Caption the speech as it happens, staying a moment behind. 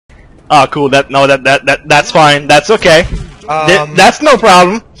Oh, cool. That's fine. That's okay. That's no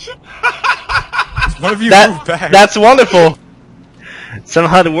problem. One of you move back. That's wonderful.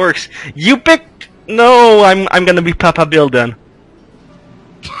 Somehow it works. You pick. No, I'm gonna be Papa Bill then.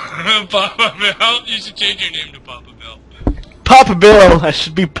 Papa Bill? You should change your name to Papa Bill. Papa Bill. I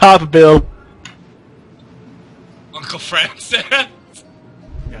should be Papa Bill. Uncle Francis.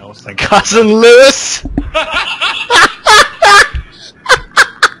 Yeah, what's that? Cousin Lewis.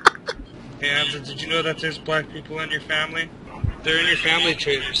 Hey, Andrew, did you know that there's black people in your family? They're in your family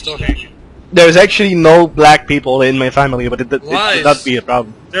tree. They're still hanging. There's actually no black people in my family, but it would not be a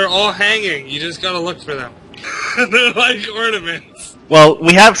problem. They're all hanging. You just gotta look for them. They're like ornaments. Well,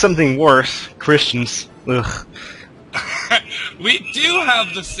 we have something worse. Christians. Ugh. We do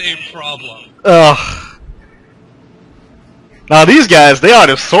have the same problem. Ugh. Now these guys, they are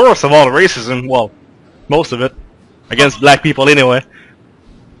the source of all the racism. Well, most of it. Against black people anyway.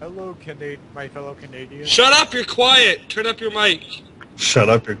 Hello, my fellow Canadians. Shut up, you're quiet. Turn up your mic. Shut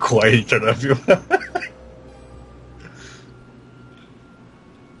up, you're quiet, turn up your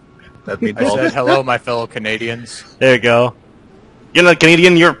That means I said hello, my fellow Canadians. There you go. You're not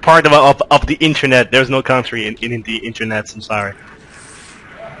Canadian, you're part of the internet. There's no country in the internet, I'm sorry.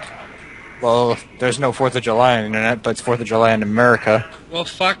 Well, there's no 4th of July on the internet, but it's 4th of July in America. Well,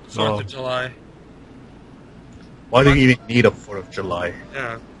 fuck 4th of July. Why do you even need a 4th of July?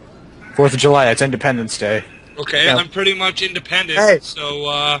 Yeah. 4th of July, it's Independence Day. Okay, Yeah. I'm pretty much independent, Hey.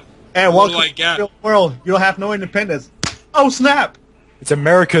 so, Hey, what welcome do I to get? the real world. You'll have no independence. Oh, snap! It's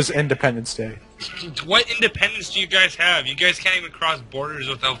America's Independence Day. What independence do you guys have? You guys can't even cross borders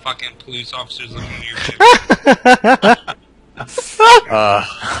without fucking police officers looking at your shit.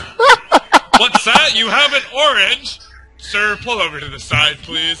 What's that? You have an orange? Sir, pull over to the side,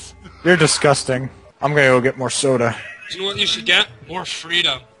 please. You're disgusting. I'm gonna go get more soda. Do you know what you should get? More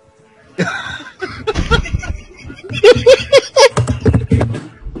freedom.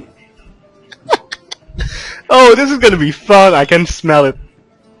 Oh, this is gonna be fun. I can smell it.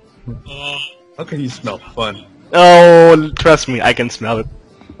 How can you smell fun? Oh, trust me, I can smell it.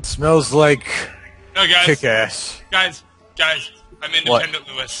 It smells like No, guys. kick-ass. Guys, I'm independent,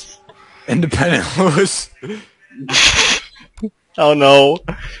 Lewis. Independent Lewis. Oh no,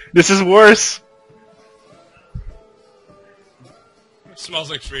 this is worse. It smells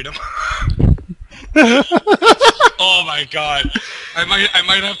like freedom. Oh my god. I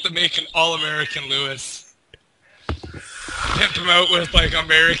might have to make an all-American Lewis. Pimp him out with like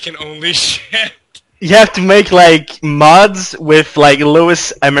American-only shit. You have to make like mods with like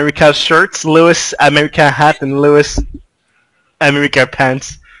Lewis America shirts, Lewis America hat, and Lewis America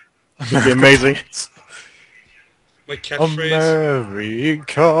pants. It'd be amazing. My catchphrase.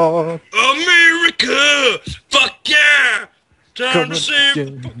 America. America! Fuck yeah! Time Come to save the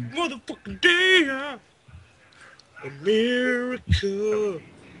again. fucking motherfucking day! Yeah. America!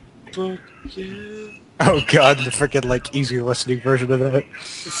 Fuck yeah! Oh god, the freaking like easy listening version of that.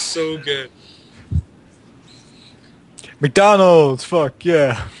 It's so good. McDonald's, fuck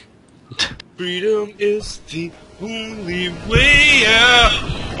yeah. Freedom is the only way out!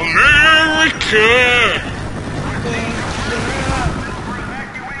 America!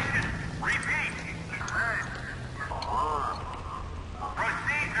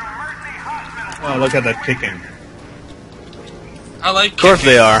 Oh, look at that kicking. I like Of course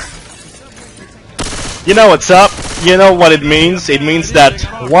they are. You know what's up? You know what it means? It means that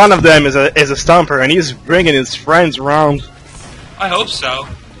one of them is a stomper, and he's bringing his friends around. I hope so.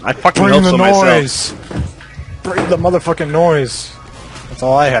 I fucking Bring hope the so noise. myself. Bring the motherfucking noise. That's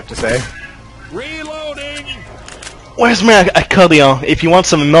all I have to say. Reloading! Where's my accordion? If you want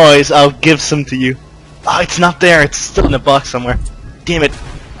some noise, I'll give some to you. Oh, it's not there. It's still in the box somewhere. Damn it.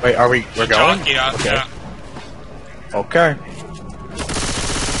 Wait, we're going? Yeah, Okay. yeah. Okay.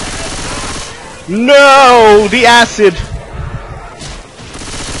 No! The acid!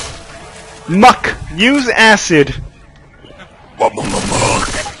 Muck! Use acid!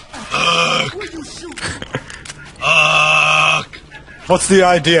 What's the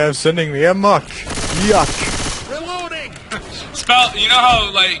idea of sending me amok? Yuck. Reloading! Spell, you know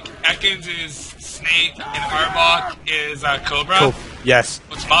how, like, Ekans is snake and Arbok is cobra? Cool. Yes.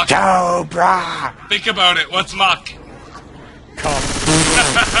 What's Muck? Cobra! Think about it, what's Muck? Come.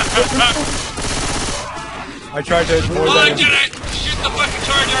 I tried to avoid Oh, I that. did it! Shoot the fucking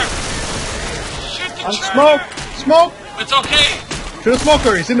charger! Shoot the charger! Smoke! Smoke! It's okay! To the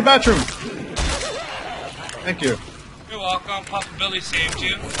smoker, he's in the bathroom! Thank you. You're welcome, Papa Billy saved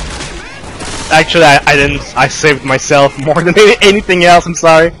you. Actually, I didn't. I saved myself more than anything else, I'm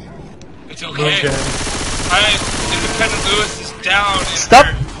sorry. It's okay. Alright, Independent Lewis is down in Stop.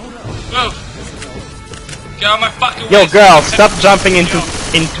 her Get out of my fucking way. Yo, girl, stop jumping in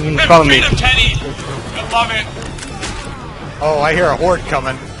front of me. Freedom, Teddy. I love it. Oh, I hear a horde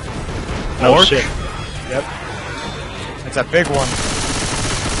coming. No Orc? shit. Yep. It's a big one.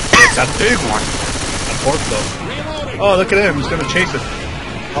 It's a big one. A pork though. Oh, look at him. He's gonna chase it.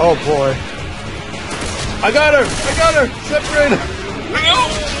 Oh boy. I got her. I got her. Separate. No!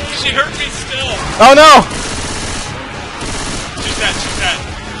 She hurt me still. Oh no! She's dead, she's dead.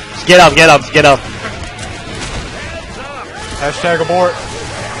 Just get up, get up, get up. Hashtag abort.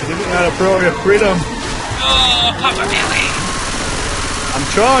 Living out of freedom. Oh, Papa Billy. I'm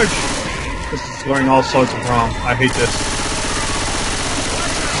charged. This is going all sorts of wrong. I hate this.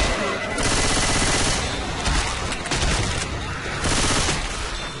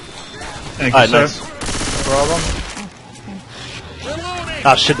 Thank you, Alright, sir. nice. No problem.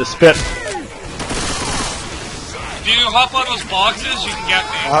 Ah, shit, the spit. If you hop on those boxes, you can get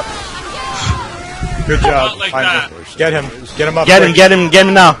me. Good job. Not like Finally. that. Get him. Get him up. Get him, quick. get him, get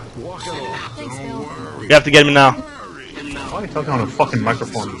him now. You have to get him now. Why are you talking on a fucking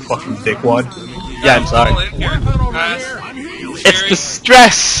microphone, you fucking dickwad? Yeah, I'm sorry. All in here. Guys. It's the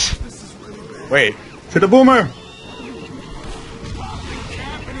stress! Wait. To the boomer!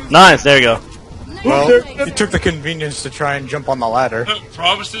 Nice, there you go. Well, he took the convenience to try and jump on the ladder.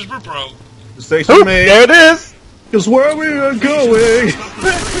 Promises were broke. The station Oop, made. there it is! Because where we are going?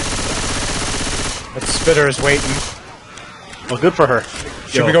 That spitter is waiting. Well, good for her.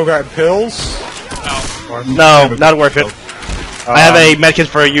 Should we go grab pills? No. No, not worth it. I have a medkit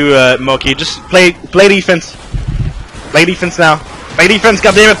for you, Moki. Just play defense. Play defense now. Play defense,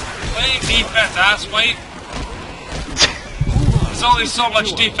 goddammit! Playing defense, asswipe. There's only so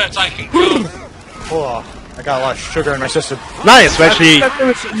much defense I can go. Oh, I got a lot of sugar in my system. Nice, we actually.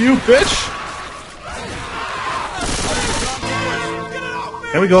 You bitch!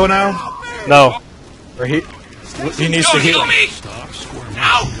 Can we go now? No. Or he needs to Don't heal. heal me!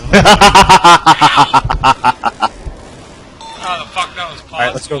 Ow! Oh, the fuck, that was possible.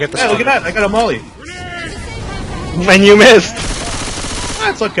 Alright, let's go get the Hey, look at that! I got a molly. And you missed.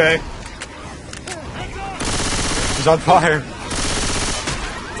 That's okay. He's on fire.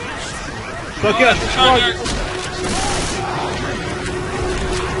 Look at Charger.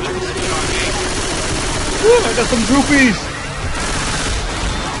 I got some groupies.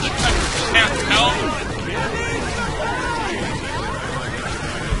 Can't tell.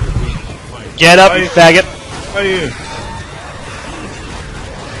 Get up, you faggot. How are you?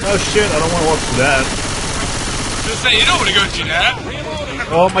 Oh shit! I don't want to walk through that. Just say, you don't want to go through that.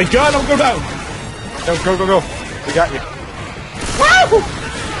 Oh my god! I'm going down. Go. We got you. Woo!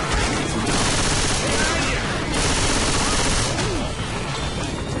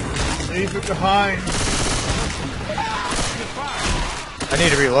 Leave it behind. I need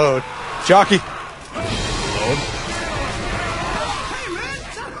to reload. Jockey.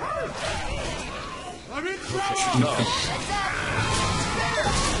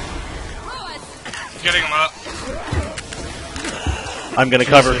 Getting him up. I'm gonna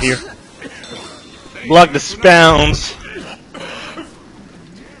cover here. Block the spawns.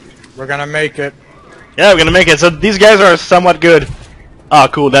 We're gonna make it. Yeah, we're gonna make it. So these guys are somewhat good. Oh,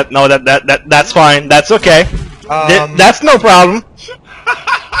 cool. That's fine. That's okay. That's no problem.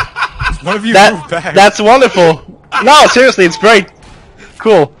 One of you move back. That's wonderful. No, seriously, it's great.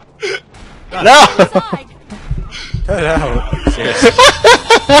 Cool. No. Cut it out.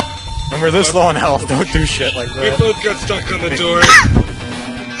 When we're this low on health, don't do shit like We that. both got stuck on the door.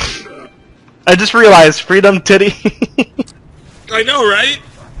 I just realized freedom titty. I know, right?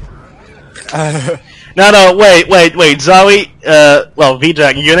 No, wait, Zoe, well,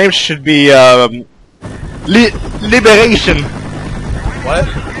 VJack, your name should be, Liberation. What?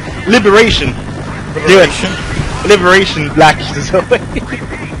 Liberation. Do it. Liberation, Black Zoe.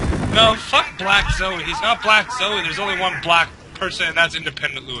 No, fuck Black Zoe. He's not Black Zoe. There's only one black person, and that's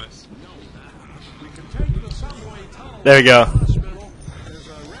Independent Lewis. There we go.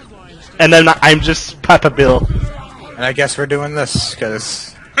 And then I'm just Papa Bill. And I guess we're doing this,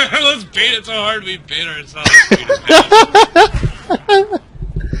 because... Let's beat it so hard we beat ourselves.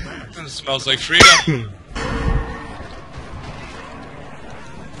 It smells like freedom.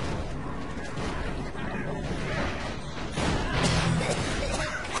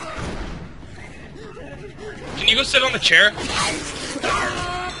 Can you go sit on the chair?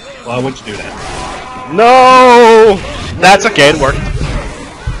 Why would you do that? No! That's okay, it worked.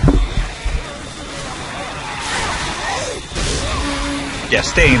 Yeah,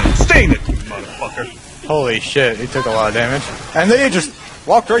 stay in it, you motherfucker. Holy shit, he took a lot of damage. And they just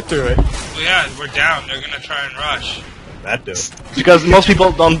walked right through it. Well, yeah, we're down. They're gonna try and rush. That dude. Because most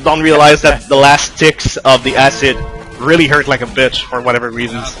people don't realize that the last ticks of the acid really hurt like a bitch for whatever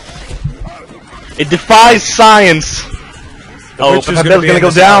reasons. It defies science. Oh, Peppa's gonna go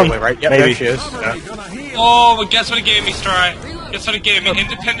down. Right? Yep, Maybe. there she is. Oh, but guess what it gave me, Stry? Guess what it gave me?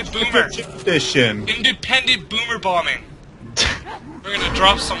 Independent boomer. Edition. Independent boomer bombing. We're gonna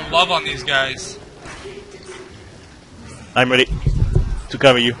drop some love on these guys. I'm ready to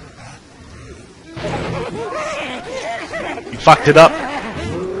cover you. You fucked it up.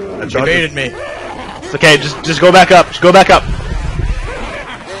 You baited me. It's okay, just go back up. Just go back up.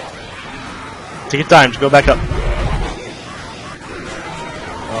 Take your time, just go back up.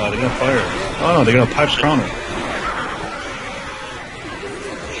 Oh, they're gonna fire. Oh no, they're gonna pipe counter.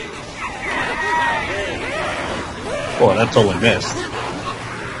 Oh, that totally missed.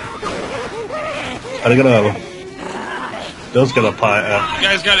 Are they gonna... Those gonna pipe... You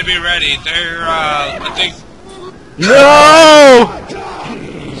guys gotta be ready. They're, I think... No!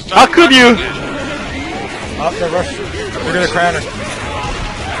 How could you? Oh, they're rushing. They're gonna crown her.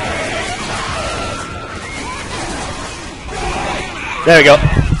 There we go.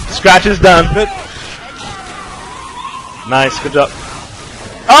 Scratch is done. Nice, good job.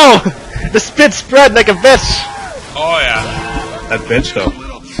 Oh! The spit spread like a bitch! Oh yeah. That bitch though.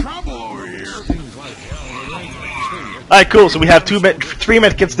 Alright, cool, so we have 3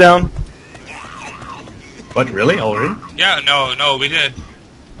 medkits down. What, really? Already? Yeah, no, we did.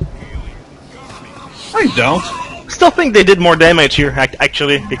 I don't. Still think they did more damage here,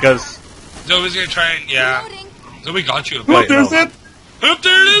 actually, because... Zoe's gonna try and, yeah. Zoe got you. Look, there's it! Oop,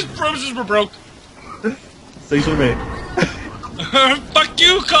 there it is! Promises were broke. Thanks for me. Fuck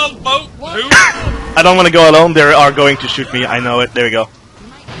you, called boat. I don't want to go alone, they are going to shoot me, I know it. There we go.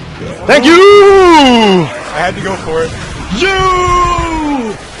 Thank you! I had to go for it. You!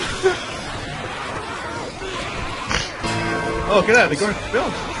 Oh, look at that, they're going to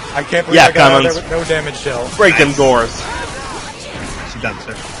build. I can't believe Yeah, I got out commons. there with no damage still. Break them doors. Sit down,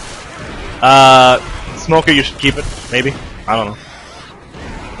 sir. Smoker, you should keep it, maybe. I don't know.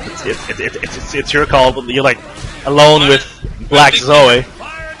 It's your call, but you're like alone with Black Zoe.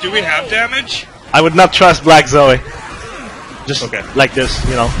 Do we have damage? I would not trust Black Zoe. Just Okay. like this,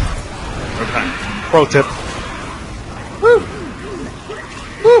 you know. Okay. Pro tip. Woo!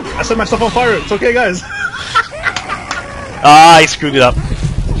 Woo! I set myself on fire. It's okay, guys. Ah, I screwed it up.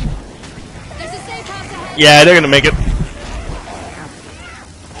 Yeah, they're gonna make it.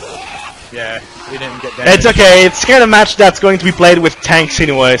 Yeah, we didn't get damage. It's okay. It's kind of a match that's going to be played with tanks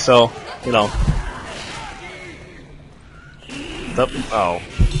anyway, so you know. Oh.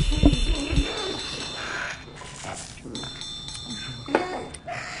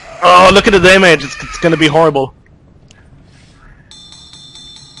 Oh, look at the damage. It's gonna be horrible.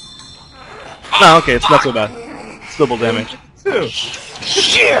 No, okay, it's not so bad. It's double damage.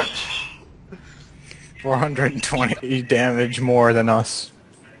 Shit! 420 damage more than us.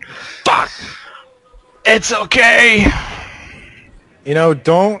 Fuck! It's okay! You know,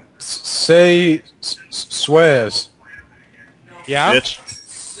 don't say swears. Yeah? Bitch.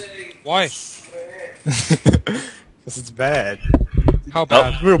 Why? Because it's bad. How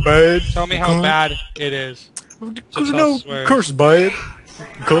bad? Real bad. Tell me how bad it is. Because no curse bad.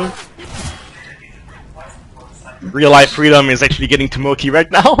 Cool. Real life freedom is actually getting to Moki right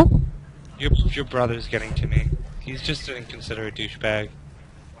now. Your brother's getting to me. He's just an inconsiderate douchebag.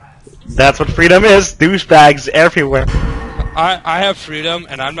 That's what freedom is. Douchebags everywhere. I have freedom,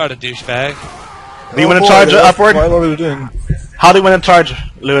 and I'm not a douchebag. Do you want to charge upward? I loaded it in. How do you want to charge,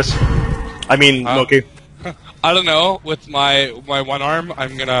 Lewis? I mean, Moki. I don't know. With my one arm,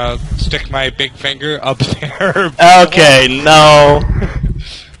 I'm gonna stick my big finger up there. Okay, no.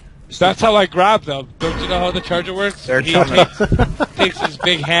 That's how I grab them. Don't you know how the charger works? They're He coming. takes his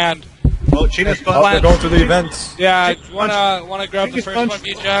big hand. Oh, China's Oh, they're fun. going through the events. Yeah, wanna grab the Biggest first punch. one,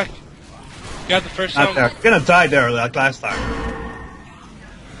 you Jack? Got the first Not one. there. Gonna die there like last time.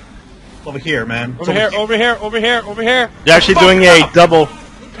 Over here, man. It's Over here. They're actually doing a double.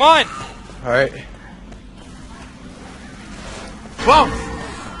 Come on. Alright. Come on!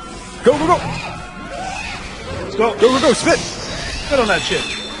 Go, go, go! Let's go. Go, go, go! Spit! Spit on that shit.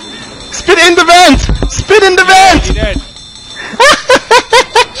 Spit in the vent! Spit in the He vent! did.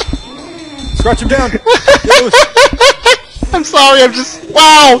 Scratch him down! I'm sorry, I'm just...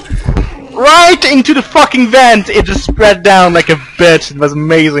 Wow! Right into the fucking vent! It just spread down like a bitch. It was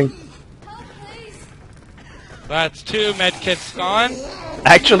amazing. That's 2 medkits gone.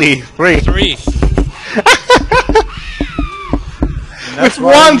 Actually, 3. 3. That's With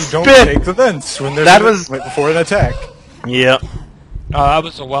why one you don't spit. take the vents when there's That an- was- right before an attack. Yeah. Oh, that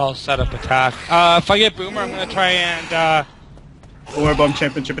was a well set up attack. If I get Boomer, I'm gonna try and Boomer Bomb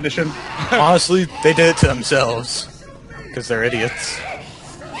Championship Edition. Honestly, they did it to themselves. Because they're idiots.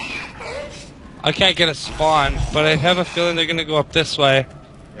 I can't get a spawn, but I have a feeling they're gonna go up this way.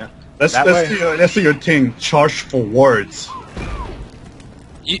 Yeah. That Let's do your thing. Charge for words.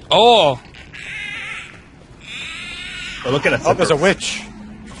 Oh! But look at that. Oh, there's a witch.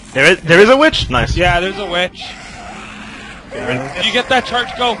 There is a witch? Nice. Yeah, there's a witch. You get that charge,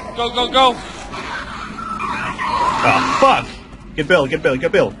 go! Go, go, go! Oh, fuck! Get Bill, get Bill,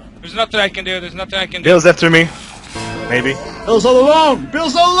 get Bill. There's nothing I can do, there's nothing I can do. Bill's after me. Maybe. Bill's all alone!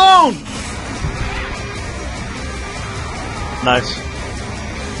 Bill's all alone! Nice.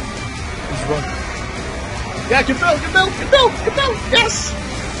 Yeah, get Bill, get Bill, get Bill, get Bill! Yes!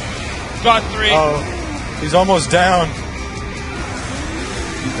 Got 3. Oh, he's almost down.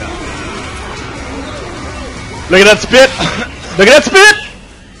 Look at that spit! Look at that spit!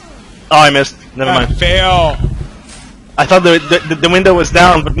 Oh, I missed. Never mind. Fail. I thought the window was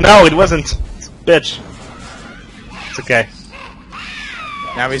down, but no, it wasn't. Bitch. It's okay.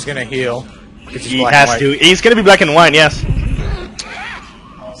 Now he's gonna heal. He has to. He's gonna be black and white, yes.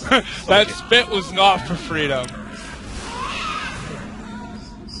 That spit was not for freedom.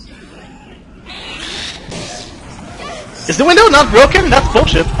 Is the window not broken? That's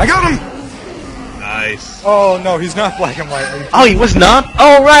bullshit. I got him! Nice. Oh no, he's not black and white. Oh, he was not?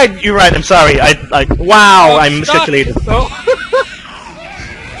 Oh, right, you're right, I'm sorry. Wow, I miscalculated. Oh.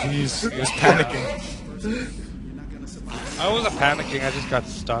 Jeez, he was panicking. I wasn't panicking, I just got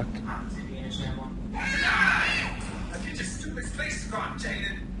stuck.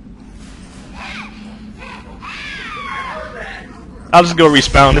 I'll just go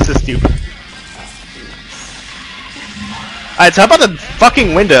respawn, this is stupid. Alright, so how about the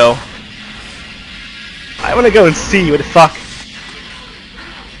fucking window? I wanna go and see what the fuck.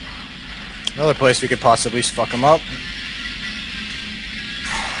 Another place we could possibly fuck him up.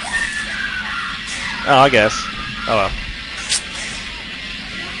 Oh, I guess. Oh well.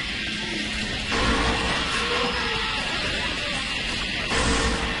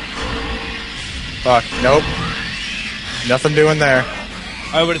 Fuck, nope. Nothing doing there.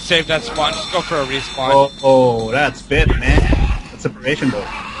 I would have saved that spawn, just go for a respawn. Oh, that's spit, man. That's separation though.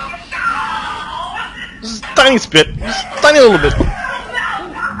 Just a tiny spit. Just a tiny little bit.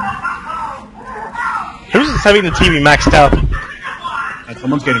 Who's just having the TV maxed out? And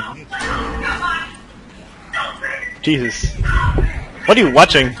someone's getting. Jesus. What are you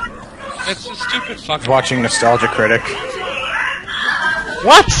watching? It's a stupid fucking... Watching Nostalgia Critic.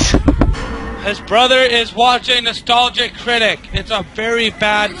 What? His brother is watching Nostalgic Critic. It's a very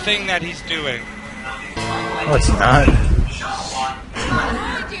bad thing that he's doing. No, it's not.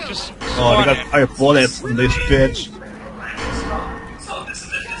 Just Oh, they got fire bullets in this bitch.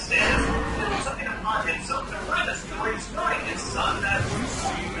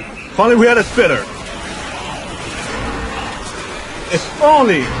 If only we had a spitter. If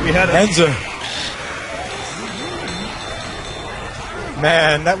only we had a... Enza.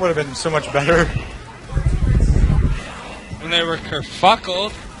 Man, that would have been so much better. when they were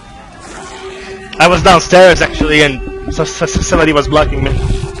kerfuckled. I was downstairs actually, and somebody was blocking me.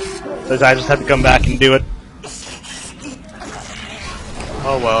 So I just had to come back and do it.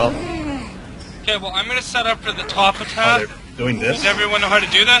 Oh well. Okay, well I'm gonna set up for the top attack. Oh, they're doing this? Does everyone know how to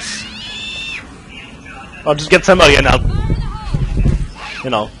do this? I'll just get somebody and I'll... You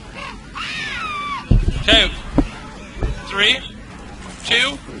know. Okay. 3,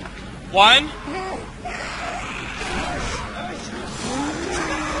 2, 1.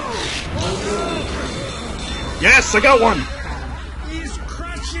 Yes, I got one!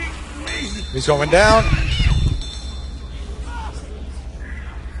 He's going down.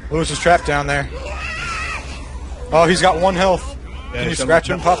 Lewis is trapped down there. Oh, he's got 1 health. Yeah, Can you scratch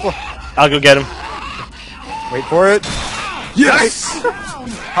him, Papa? I'll go get him. Wait for it. Yes!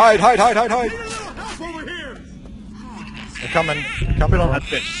 Hide, hide, hide, hide, hide. They're coming. Spit on that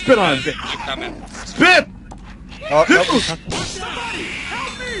bitch. Spit on that bitch. I'm coming. Spit! Oh, nope.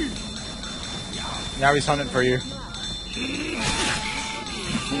 Now he's hunting for you.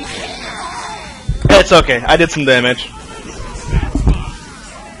 It's okay, I did some damage.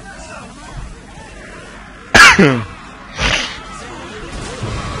 Excuse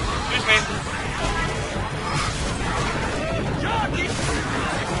me.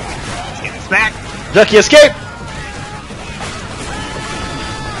 It's back! Ducky, escape!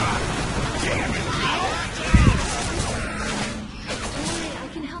 I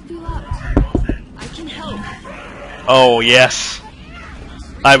can help you out. I can help. Oh, yes.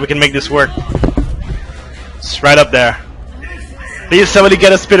 Alright, we can make this work. It's right up there. Please, somebody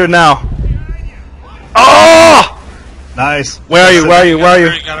get a spitter now. Oh! Nice. Where are you? Where are you? Where are you?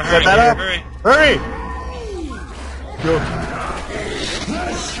 Hurry, gotta hurry, that up. hurry. Hurry!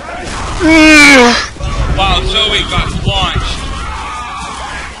 Wow, Zoe got launched.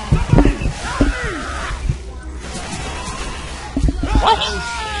 What?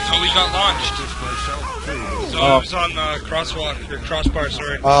 Zoe got launched. Zoe was on the crossbar,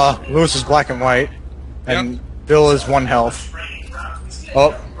 sorry. Lewis is black and white, and Bill is 1 health.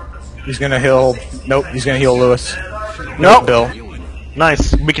 Oh, he's gonna heal. Nope, he's gonna heal Lewis. Nope. Bill.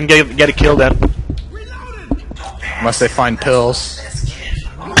 Nice. We can get a kill then. Unless they find pills.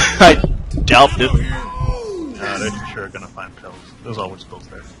 I doubt it. No, they're for sure gonna find pills. There's always pills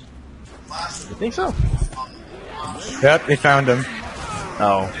there. You think so? Yep, they found him.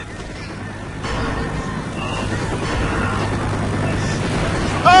 Oh.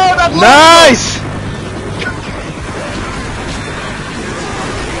 Oh, that Nice!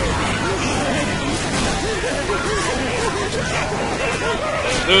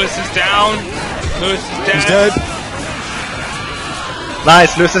 Lewis is down. Lewis is dead. He's dead.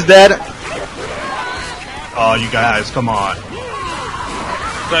 Nice, Lewis is dead. Oh, you guys, come on.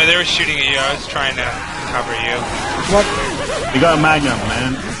 Sorry, they were shooting at you. I was trying to cover you. What? You got a magnum,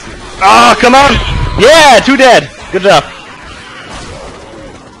 man. Oh, come on! Yeah, 2 dead. Good job.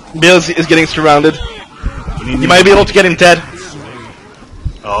 Bill is getting surrounded. You might be able to get him, Ted.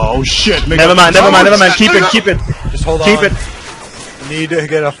 Oh shit! Never mind. Keep it. Just hold on. Keep it. We need to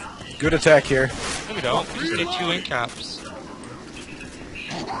get a good attack here. No, we don't. Just get 2 in caps.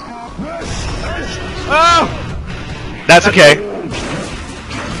 Oh! That's okay.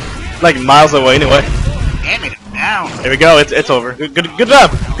 Like miles away anyway. Damn it, down. There we go. It's over. Good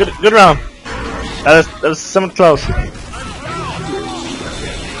job. Good round. That was somewhat close.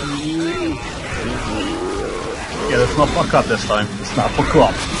 Yeah, let's not fuck up this time. Let's not fuck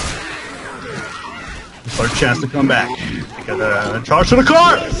up. It's our chance to come back. Because charge to the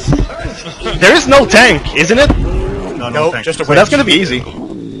car. There is no tank, isn't it? No, Nope, thanks. just a Well, that's gonna be easy.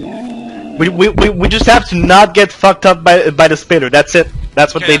 We just have to not get fucked up by the spitter. That's it.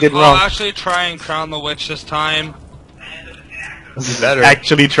 That's what they did I'll wrong. actually try and crown the witch this time. Better.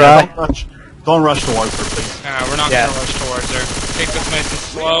 Actually try. Don't rush towards her, please. We're not gonna rush towards her. Take this nice and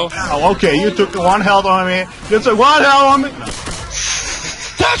slow. Oh, okay. You took 1 health on me. You took 1 health on me. No.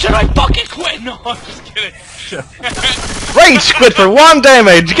 That's it, I fucking quit! No, I'm just kidding. Rage quit for 1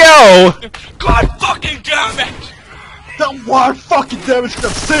 damage. Go. God fucking damn it! That 1 fucking damage could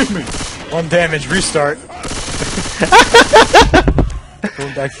have saved me. 1 damage, restart.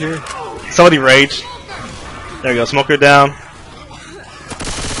 Going back here. Somebody rage. There we go. Smoker down.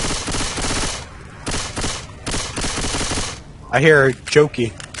 I hear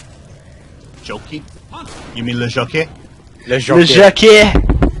Jokey. Jokey? You mean Le Jockey? Le Le Jokey. jockey.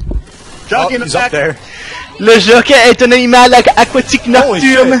 Jockey in the He's back. up there. Le jockey est un animal aquatique Holy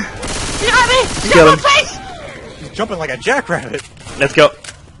nocturne. shit. Kill him. He's jumping like a jackrabbit. Let's go.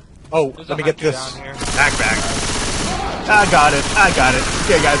 Oh, There's let me a get hunter this. down here. Back. I got it.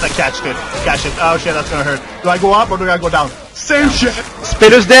 Okay, guys, I catched it. Catch it. Oh shit, that's gonna hurt. Do I go up or do I go down? Same shit.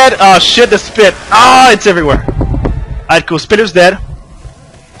 Spitter's dead. Oh shit, the spit. Ah, it's everywhere. Alright, cool. Spitter's dead.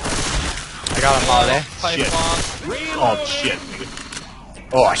 I got him all there. Pipe Shit. bomb. Oh shit.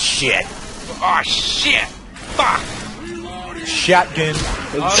 Oh, shit. Oh shit! Fuck! Shotgun.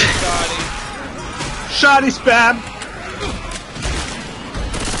 Oh, Shoddy spam.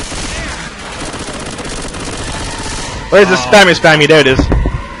 Where's the spammy? There it is.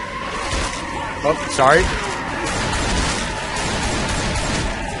 Oh, sorry.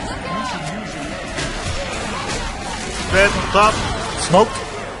 Red, what's up? Smoke.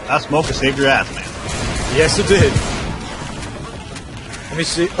 That smoker saved your ass, man. Yes, it did. Let me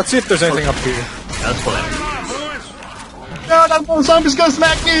see. Let's see if there's anything up here. That's fine. No, that one zombie's gonna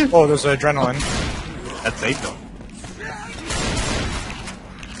smack me. Oh, there's adrenaline. That's safe though.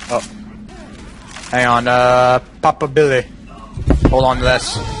 Oh. Hang on, Papa Billy. Hold on to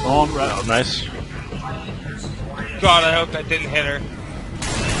this. Oh, Nice. God, I hope that didn't hit her.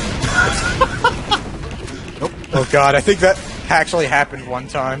 Oh god, I think that actually happened one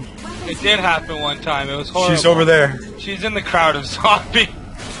time. It did happen one time. It was horrible. She's over there. She's in the crowd of zombies.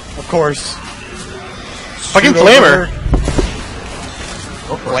 Of course. Fucking Shoot flame over her.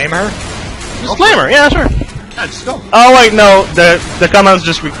 Flame her? Just flame her. Yeah, sure. Yeah, just go. Oh wait, no. The command's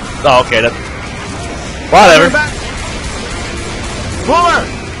just. Oh, okay. That. Whatever. Boomer!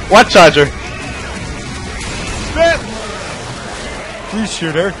 What charger? Spit! Please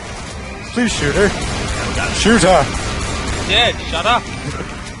shoot her. Please shoot her. Shoot her. Dead. Shut up.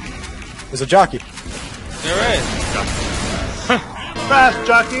 There's a jockey. There is. Fast,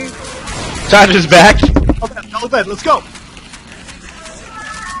 jockey. Charge is back. Okay, all dead. Let's go.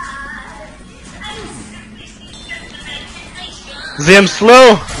 Zim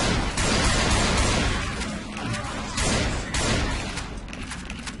slow.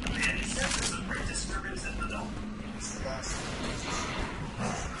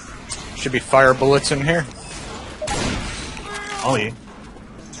 Should be fire bullets in here. Oh yeah.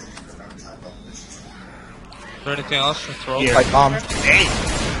 Is there anything else to throw? Here. Pipe bomb. Hey.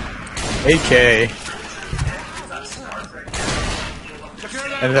 AK.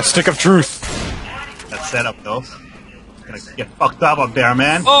 And a stick of truth. That setup though. Gonna get fucked up there,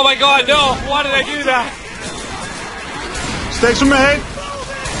 man. Oh my god, no! Why did I do that? Stakes are made.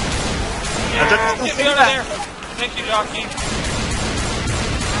 Get me out of there! Thank you, jockey.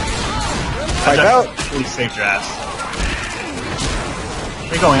 Pipe out. Really saved your ass.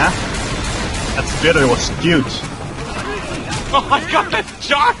 Where you going, huh? That bitter was cute. Oh my god, that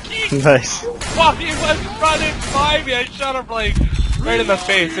jockey! Nice. While he was running by me, I shot him like right in the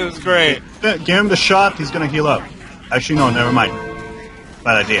face. It was great. Give him the shot, he's gonna heal up. Actually, no, never mind.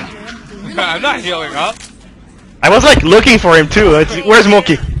 Bad idea. I'm not healing up. I was like looking for him too. Where's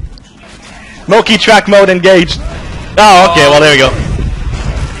Moki? Moki track mode engaged. Oh, okay. Well, there we go.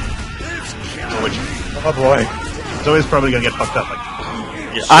 Oh boy. Zoe's probably gonna get fucked up. Like,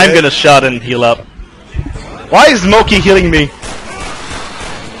 I'm gonna shot and heal up. Why is Moki healing me?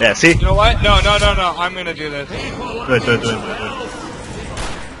 Yeah, see? You know what? No. I'm gonna do this. do it.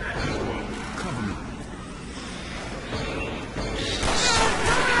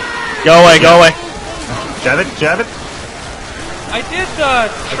 Go away, go away. Jab it. I did I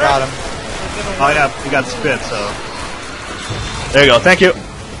got him. Oh yeah, you got spit, so. There you go. Thank you.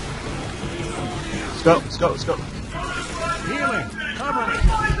 Let's go.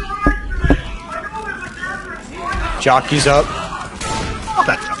 Jockey's up. Not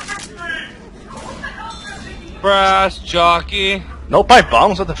that tough. Brass jockey. No pipe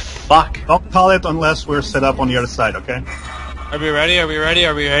bombs. What the fuck? Don't call it unless we're set up on the other side, okay? Are we ready?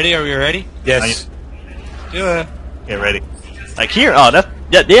 Yes. Do it. Okay, ready. Like here? Oh,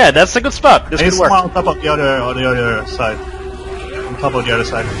 yeah. That's a good spot. This Hey, could work. someone on top of the other side. On top of the other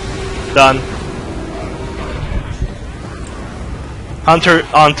side. Done. Hunter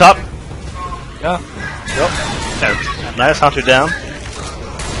on top. Yeah. There. Nice. Hunter down.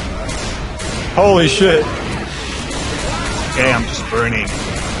 Holy shit. Okay, I'm just burning.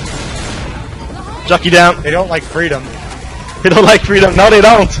 Jockey down. They don't like freedom. They don't like freedom. No, they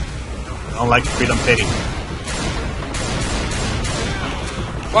don't. I don't like freedom pity.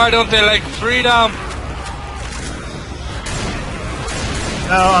 Why don't they like freedom?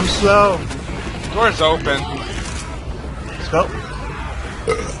 No, I'm slow. Door's open. Let's go.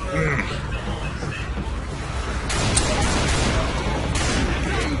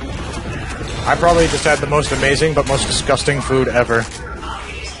 I probably just had the most amazing but most disgusting food ever.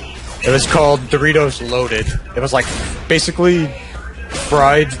 It was called Doritos Loaded. It was like basically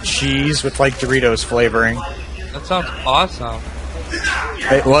fried cheese with like Doritos flavoring. That sounds awesome.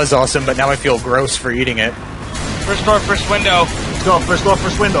 It was awesome, but now I feel gross for eating it. First door, first window. Let's go. First door,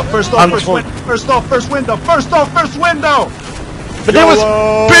 first window. First door, first window. First door, first window. First door, first window. But there was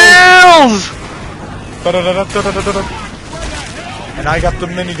Bills. And I got the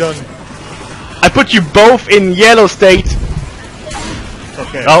minigun. I put you both in yellow state.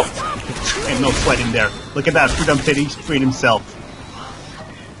 Okay. Oh, Ain't no sweat in there. Look at that. Freedom pity freed himself.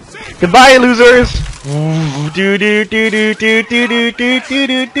 goodbye, losers.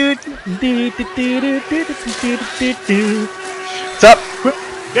 What's up?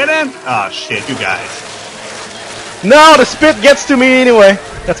 Get in. Ah, shit, you guys. No, the spit gets to me anyway.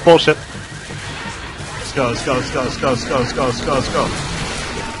 That's bullshit. Let's go. It's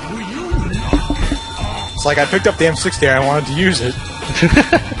like I picked up the M60 and I wanted to use it.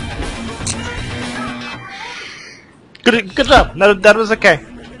 Good job. That was okay.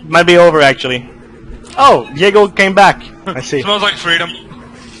 Might be over actually. Oh, Diego came back. I see. Smells like freedom.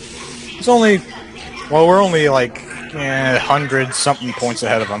 It's only... Well, we're only like 100 something points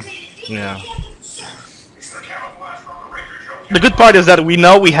ahead of them. Yeah. The good part is that we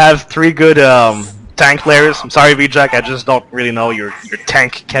know we have 3 good tank players. I'm sorry, V-Jack, I just don't really know your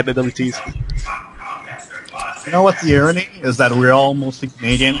tank capabilities. You know what the irony is that we're all mostly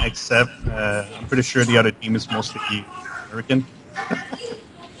Canadian, except I'm pretty sure the other team is mostly American.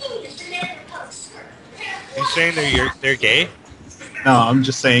 You saying they're gay? No, I'm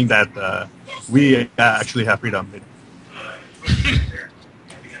just saying that we actually have freedom.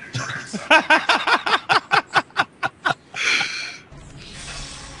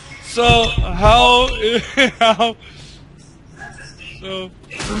 So how So,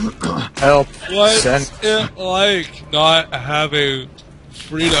 Help. what's Send. it like not having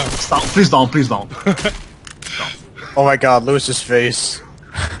freedom? Stop. Please don't. Please don't. Oh my god, Lewis's face.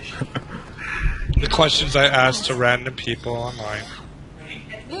 The questions I ask to random people online.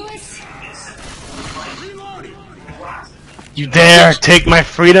 Lewis, You dare take my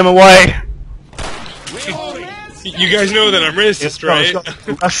freedom away? You guys know that I'm racist, Let's go. right?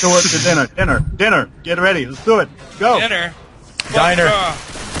 Let's go to dinner. Dinner. Get ready. Let's do it. Go. Dinner. Diner.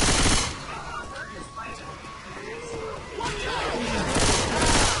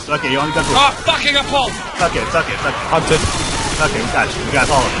 Okay, you only got to. Oh, fucking up, Paul! Suck it. Hunted. Okay, we got you. We got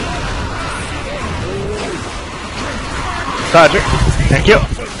all of it. Roger. Thank you.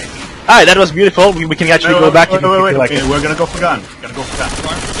 Alright, that was beautiful. We can actually go back if you feel like Okay, it. we're gonna go for gun. Gonna go for gun.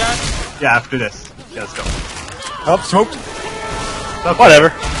 Going for that? Yeah, after this. Yeah, let's go. Help, smoked. Okay. Whatever.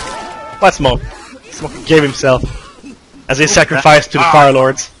 What Smoke? Smoke gave himself as a sacrifice to the Fire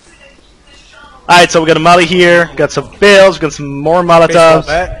Lords. Alright, so we got a molly here, got some pills, got some more Molotovs.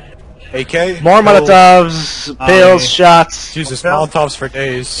 AK. More Oh, Molotovs, pills, shots. Jesus, Molotovs for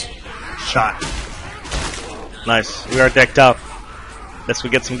days. Shot. Nice. We are decked out. Let's go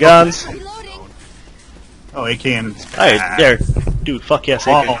get some guns. reloading. Oh, AK and. Hey, there. Dude, fuck yes,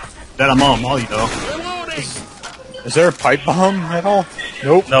 AK. Oh, that I'm on Molly though. Is there a pipe bomb at all?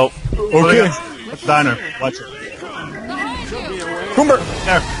 Nope. Nope. Okay. What's diner? Watch it. Coomer.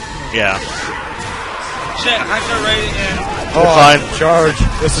 There. Yeah. Shit, Hunter right in. Oh, fine. Charge.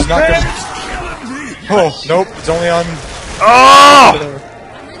 This is not good. Oh, nope. It's only on.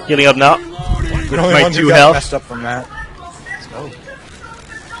 Oh! Healing up now. We're the only my ones who 2 got health. messed up from that.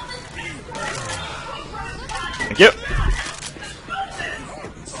 Thank you.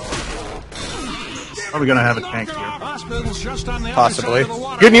 Are we gonna have a tank here? Possibly.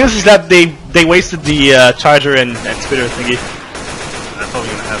 Good news is that they wasted the charger and spitter thingy. I thought we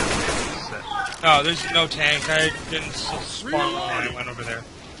were gonna have it. No, there's no tank. I didn't spawn when I went over there.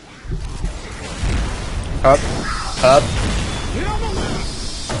 Up. Up.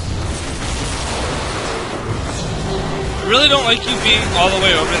 I really don't like you being all the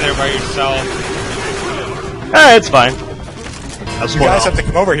way over there by yourself. It's fine. That's You guys have to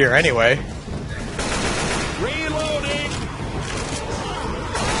come over here anyway.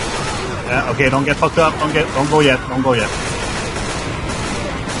 Yeah, okay, don't get fucked up. Don't go yet. Don't go yet.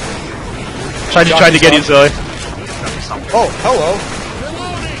 Tried to get you, Zoe. Oh, hello.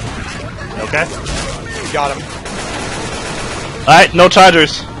 Okay. Got him. Alright, no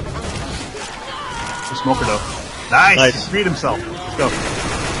chargers. The smoker though. Nice. Nice. Freed himself. Let's go.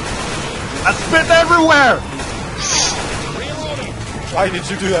 I spit everywhere. Why did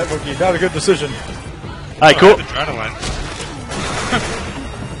you do that, Mookie? Not a good decision. Alright, cool. Adrenaline.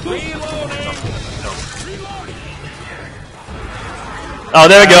 Oh,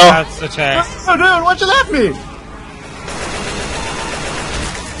 there we go. That's the tank. Oh, dude, what you left me?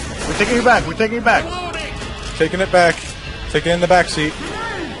 We're taking it back. We're taking it back. Taking it back. Taking it in the back seat.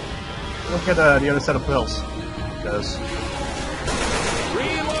 Look at the other set of pills. Because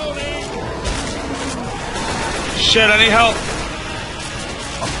Shit, I need help.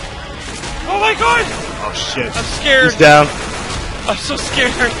 Oh my god! oh shit. I'm scared. He's down. I'm so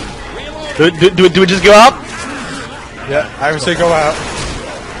scared. Do we just go up? Yeah, I would say go out.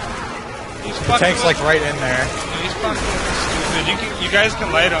 He's The fucking tank's like right in there. He's fucking stupid. You guys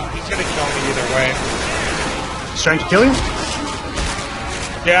can light him. He's gonna kill me either way. He's trying to kill you?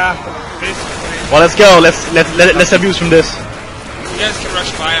 Yeah, basically. Well, let's go. Let's abuse from this. You guys can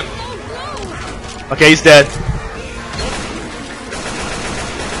rush by him. Okay, he's dead.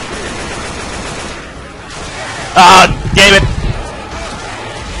 Ah, damn it.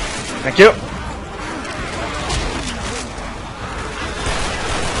 Thank you.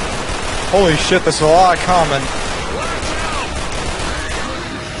 Holy shit, this is a lot of common.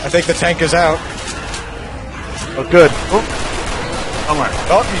 I think the tank is out. Oh, good. Somewhere.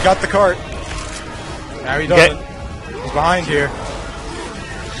 Oh, you got the cart. Now he doesn't. He's behind here.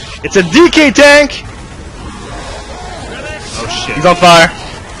 It's a DK tank. Oh shit. He's on fire.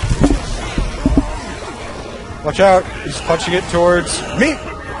 Watch out. He's punching it towards me.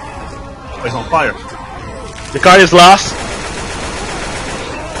 Oh, he's on fire. The card is lost.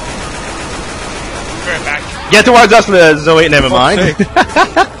 Be right back. Get towards us, Zoe. Never mind.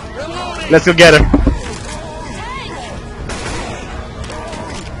 Fuck's Let's go get her.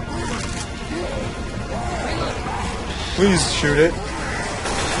 Please shoot it.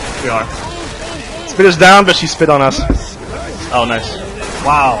 We are. Spitter's down, but she spit on us. Oh, nice.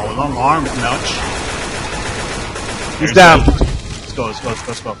 Wow, long arms, Melch. He's down. Let's go.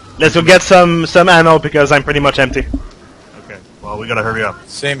 Let's go get some ammo because I'm pretty much empty. Okay. Well, we gotta hurry up.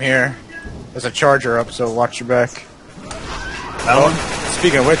 Same here. There's a charger up, so watch your back. That one?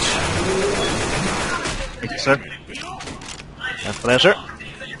 Speaking of which, Thank you, sir. My pleasure.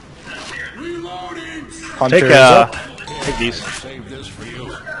 Hunter Take is up. take these.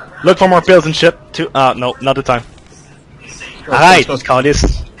 Look for more pills and shit. No, not the time. Alright, call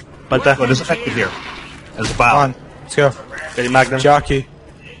this. But What is effective here? There's a Come bow. on, let's go. Very magnum. Jockey.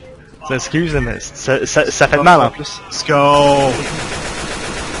 Excusez-moi, ça fait mal en plus. Let's go.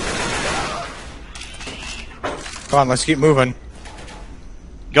 Come on, let's keep moving.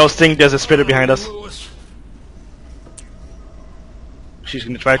 Ghosting, there's a spitter behind us. She's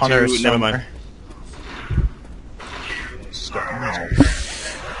gonna try Hunter to. is Never mind.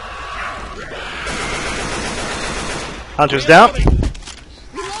 Hunter's down.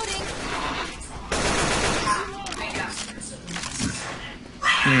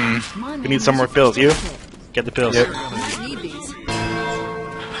 We need some more pills. You get the pills.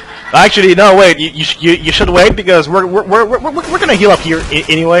 Actually, no. Wait. You should wait because we're gonna heal up here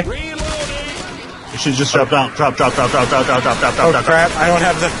anyway. You should just drop down. Drop. Oh crap! I don't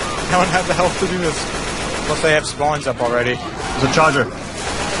have the health to do this. Plus, they have spawns up already. There's a charger.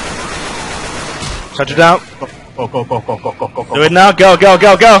 Touch it down. Go. Do it now. Go.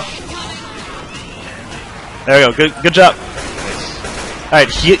 There we go. Good job. Alright,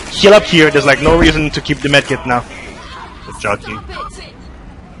 heal up here. There's like no reason to keep the medkit now. The jockey.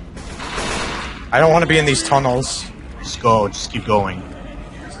 I don't want to be in these tunnels. Just go. Just keep going.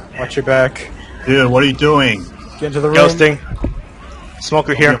 Watch your back. Dude, what are you doing? Get into the room. Ghosting.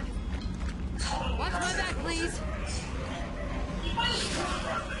 Smoker here. Watch my back, please.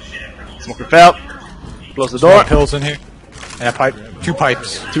 Smoker fell. Close the door. More pills in here. Yeah, pipe. 2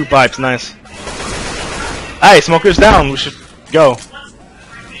 pipes. 2 pipes. Nice. Hey, smoker's down. We should go.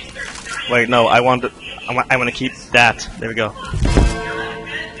 Wait, no. I want to keep that. There we go.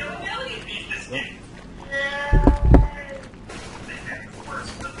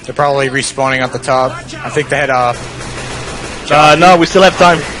 They're probably respawning at the top. I think they had No, we still have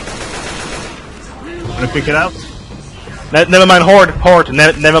time. Wanna pick it out? Never mind. Horde.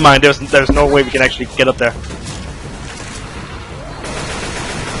 Never mind. There's no way we can actually get up there.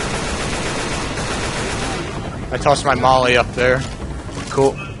 I tossed my molly up there.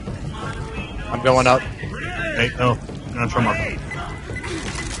 Cool. I'm going up. Hey, no. You're not from up.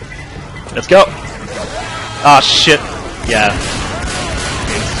 Let's go. Ah, shit. Yeah.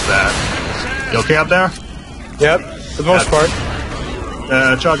 It's bad. You okay up there? Yep, for the most part.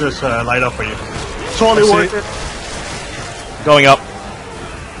 Chargers light up for you. Totally I worth see. it. Going up.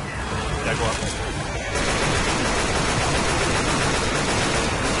 Yeah, go up.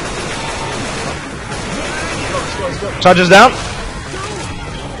 Charges down.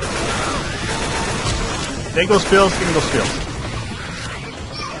 Take those pills, give me those pills.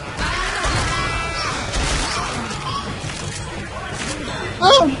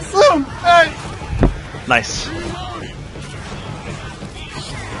 Hey! Nice.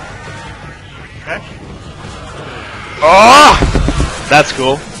 Okay. Oh! That's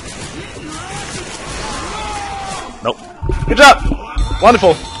cool. Nope. Good job!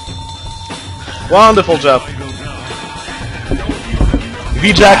 Wonderful. Wonderful job.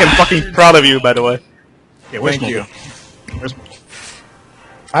 V-Jack, I'm fucking proud of you, by the way. Yeah, where's Thank you. Smokey? Where's Smokey?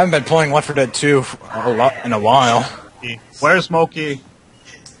 I haven't been playing Left 4 Dead 2 in a while. Where's Smokey?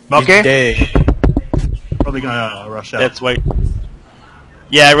 Okay? Day. Probably gonna rush out. Let's wait.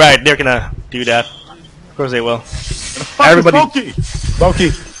 Yeah, right, they're gonna do that. Of course they will. Fuck Everybody- Smokey!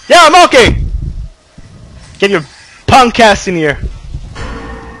 Loki. Yeah, I'm okay! Get your punk ass in here.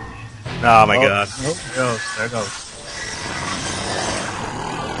 Oh my god. There goes. There goes.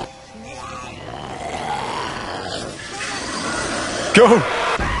 Go!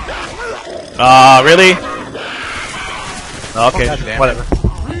 Really? Okay, God damn it. whatever.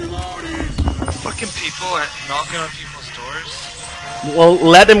 Fucking people are knocking on people's doors. Well,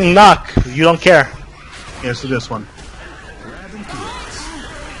 let him knock. You don't care. Here's to this one.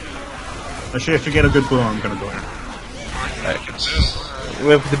 Actually, if you get a good boom, I'm gonna go in.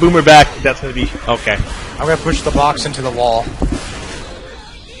 With the boomer back, that's gonna be okay. I'm gonna push the box into the wall.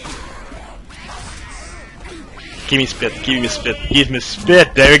 Give me spit. Give me spit. Give me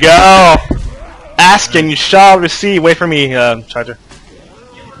spit. There we go. Ask and you shall receive. Wait for me, Charger.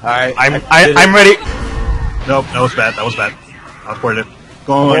 Alright. I'm ready. Nope, that was bad. That was bad. I was worried.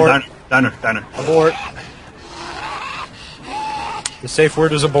 Go Abort. diner. Abort. The safe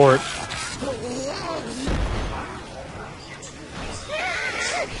word is abort.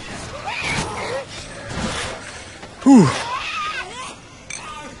 Whew.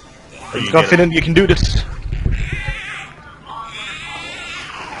 You Confident you can do this.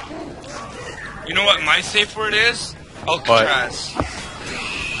 know what my safe word is? Alcatraz.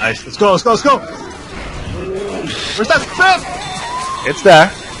 Nice. Let's go. Let's go. Let's go. Where's that fifth? It's there.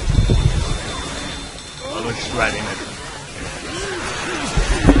 Oh, it's right in it.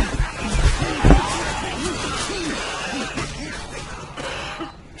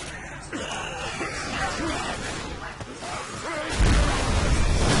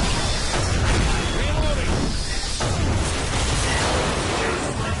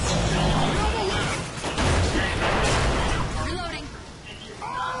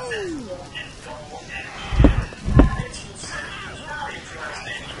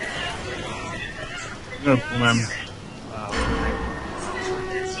 I'm gonna pull them.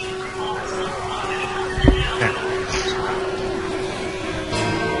 Okay.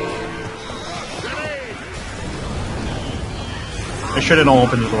 Make sure they don't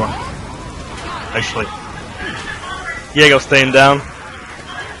open the door. Actually. Diego staying down.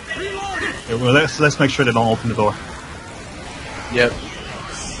 Okay, well, let's make sure they don't open the door. Yep.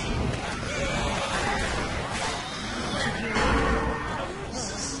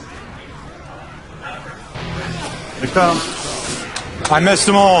 They come. I missed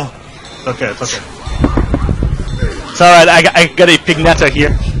them all. It's okay. It's okay. It's alright, I got a pignata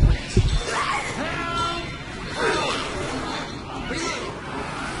here.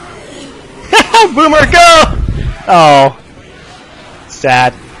 Boomer, go! Oh.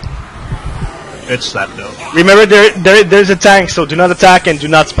 Sad. It's that though. Remember, there's a tank, so do not attack and do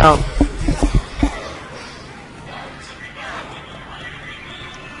not spawn.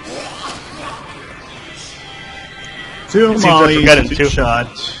 Two Seems like mollies, we're getting two two.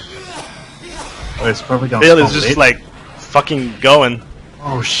 shots. Oh, it's probably gonna Bill spawn is just later. like fucking going.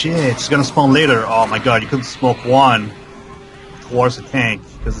 Oh shit, it's gonna spawn later. Oh my god, you couldn't smoke one towards the tank,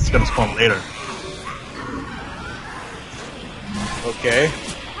 because it's gonna spawn later. Okay.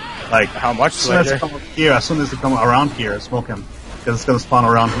 Like, How much as soon as later? they come up here, as soon as they come around here, smoke him. Because it's gonna spawn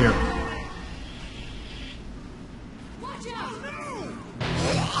around here.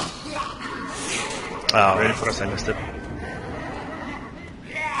 Oh, of course I missed it.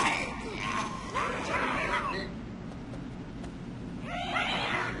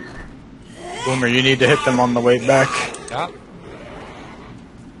 Boomer, you need to hit them on the way back. Yeah.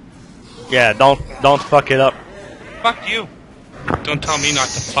 Yeah, don't fuck it up. Fuck you. Don't tell me not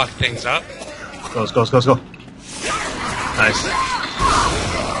to fuck things up. Go, let's go, let's go, let's go. Nice.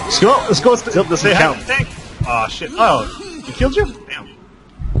 Let's go, let's go. Still doesn't Say hi count. to the tank. Oh shit. Oh, he killed you? Damn.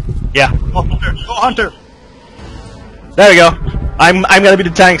 Yeah, Go Hunter, go Hunter. there we go. I'm gonna be the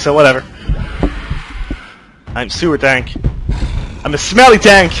tank, so whatever. I'm sewer tank. I'm a smelly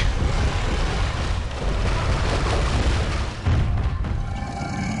tank.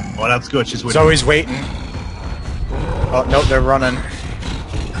 Oh, that's good. She's with Zoe's waiting. Oh, nope, they're running.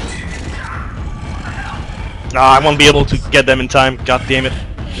 No, I won't be able to get them in time. God damn it.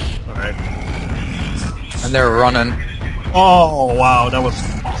 Alright. And they're running. Oh, wow, that was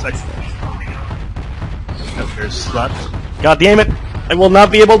sick. Okay, slut. God damn it. I will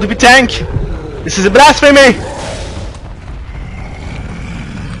not be able to be tank. This is a blasphemy.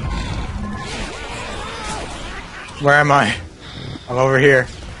 Where am I? I'm over here.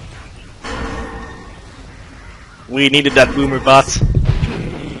 We needed that boomer bot.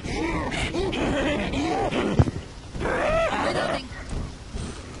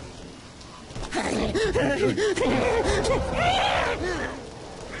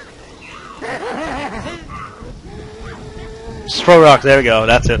 Just throw rocks, there we go,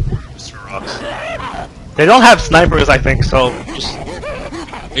 that's it. Just rocks. They don't have snipers, I think, so just...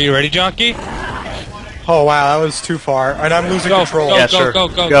 Are you ready, Jockey? Oh wow, that was too far. And I'm losing control. Yeah, sure. Go.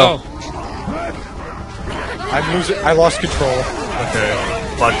 I lost control.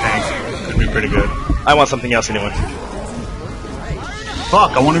 Okay, blood tank. Could be pretty good. I want something else anyway.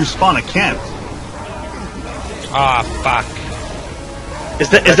 Fuck, I want to respawn, I can't. Ah, fuck. Is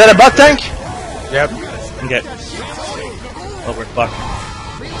that a bot tank? Yep. Okay. Oh, we're fucked.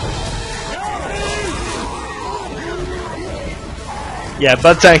 Yeah,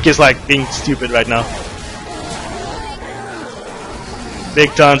 bot tank is like being stupid right now. Big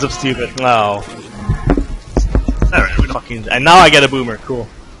tons of stupid. No. Alright, we don't. Fucking. And now I get a boomer. Cool.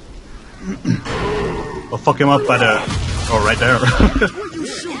 We'll fuck him up by the... Oh, right there.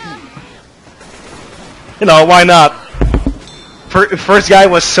 You know, why not? First guy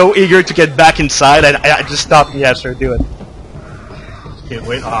was so eager to get back inside, I just stopped. Yeah, sure, do it. Okay,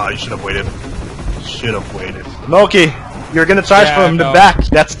 wait. Ah, you should have waited. Should have waited. Moki, you're gonna charge Yeah, from the no. back.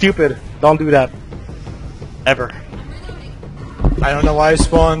 That's stupid. Don't do that. Ever. I don't know why I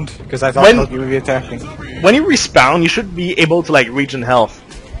spawned, because I thought When- Loki would be attacking. When you respawn, you should be able to like regen health.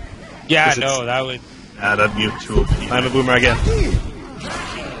 Yeah, 'Cause no, it's- that would. Yeah, that'd be too OP. I'm a boomer again.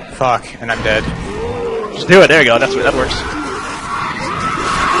 Fuck, and I'm dead. Just do it. There you go. That works.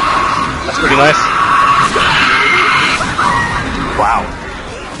 That's pretty nice. Wow.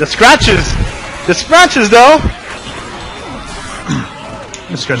 The scratches. The scratches, though. How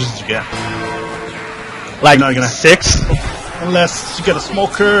many scratches did you get? Like You're not gonna- 6. Unless you get a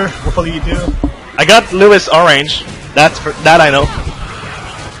smoker, hopefully you do. I got Lewis orange. That I know.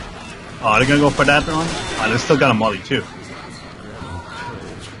 Oh, they're gonna go for that one? Oh, they still got a molly too.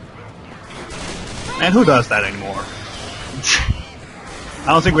 Man, who does that anymore? I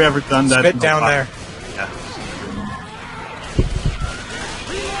don't think we ever done that. Spit down there. Yeah.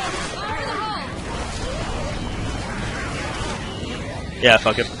 Yeah,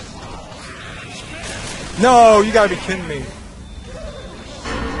 fuck it. No, you gotta be kidding me.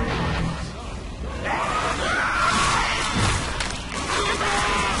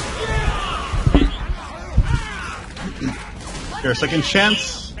 Your second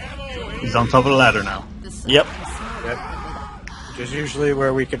chance. He's on top of the ladder now. Yep. Yep. Which is usually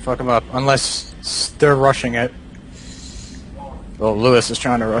where we could fuck them up, unless they're rushing it. Well, Lewis is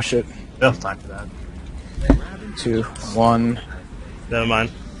trying to rush it. They'll have time for that. 2, 1. Never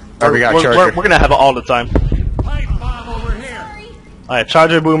mind. Oh, we got we're, Charger. we're gonna have it all the time. Alright,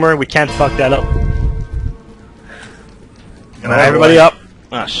 Charger Boomer. We can't fuck that up. Gonna Alright, everybody up.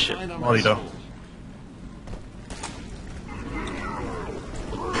 Ah, shit. Molly though.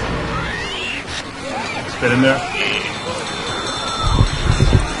 Spit in there.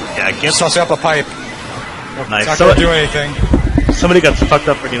 Yeah, I guess. Suss up a pipe. Nice. It's not gonna do anything. Somebody got fucked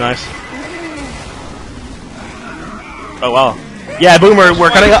up pretty nice. Oh wow. Yeah, Boomer,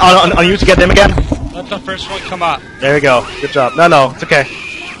 we're cutting on you to get them again. Let the first one come up. There you go. Good job. No, it's okay.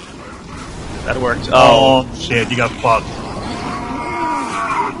 That worked. Oh shit, you got fucked.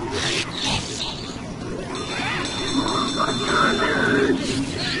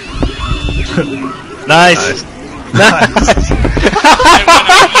 Nice. Nice. And when I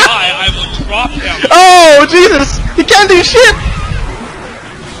die, I will drop him. Oh Jesus! He can't do shit.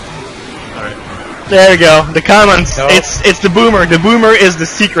 Alright. There you go. The comments. Nope. It's the Boomer. The Boomer is the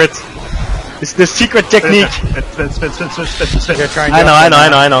secret. It's the secret technique. Spit. You're trying to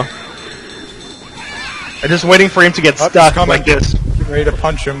I know. I'm just waiting for him to get Oh, he's stuck coming. like this. Get ready to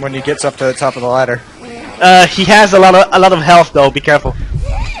punch him when he gets up to the top of the ladder. He has a lot of health though. Be careful.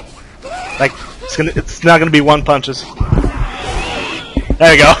 Like it's not gonna be one punches.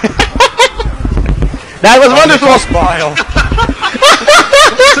 There you go. That was wonderful. Bile.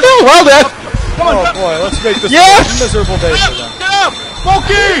 Well done. Oh boy, let's make this Yes! a miserable day for them. Get up!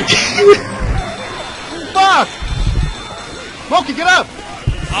 Smokey! Fuck! Smokey, get up!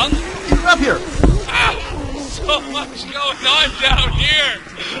 Get up here! So much going on down here.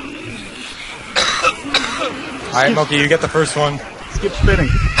 Alright, Moki, you get the first one. Skip spinning.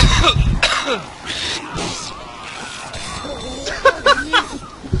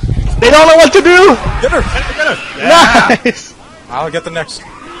 They don't know what to do. Get her! Get her! Nice. I'll get the next.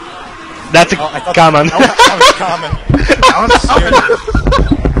 That's a I thought common. That was common.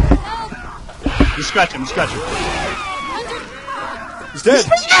 You scratch him, scratch him. He's dead.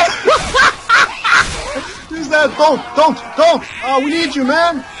 Who's that? Don't! Oh, we need you,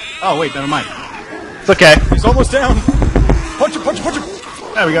 man! Oh, wait, never mind. It's okay. He's almost down. Punch him, punch him, punch him.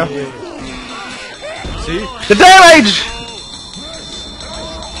 There we go. See? The damage.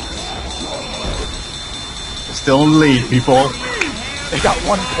 Still in the lead, people. They got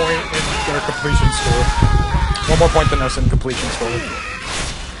 1 point in their completion score. 1 more point than us in completion score.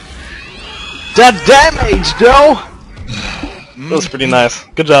 The damage, though. That was pretty nice.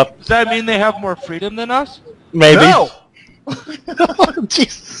 Good job. Does that mean they have more freedom than us? Maybe. No!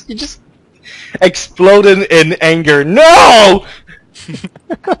 Jesus, you just exploded in anger. No!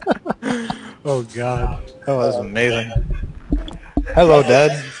 Oh god. That was amazing. Hello,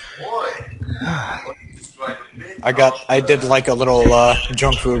 Dad. I did like a little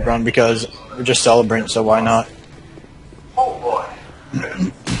junk food run because we're just celebrating, so why not?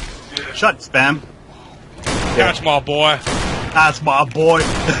 Shut, Spam. Catch my boy. That's my boy.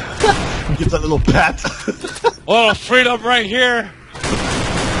 Gives a little pat. A little freedom right here.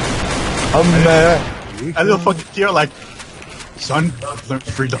 A little fucking tear like, son, learn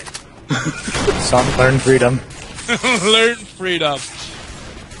freedom. Son, learn freedom. Learn freedom.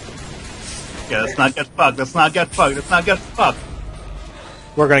 Yeah, let's not get fucked. Let's not get fucked. Let's not get fucked.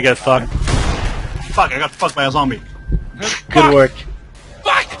 We're gonna get fucked. Fuck, I got fucked by a zombie. Good work.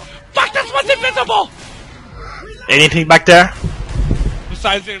 Fuck! Fuck, this one's invisible! Anything back there?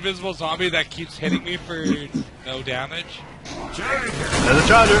 Besides the invisible zombie that keeps hitting me for no damage. There's a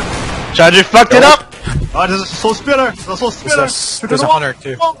charger. Charger fucked it up! Oh, there's a soul spitter. There's a soul spitter. There's a hunter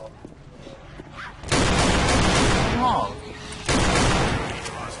too. Oh.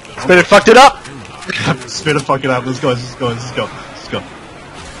 Spitter fucked it up! Spitter fuck it up. Let's go. Let's go. Let's go. Let's go.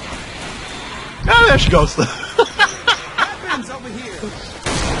 Ah, there she goes.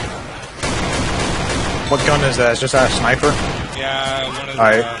 What gun is that? Is just that a sniper? Yeah, one of the...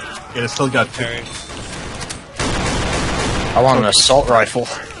 Alright. Yeah, it's still got Terry. I want an assault rifle.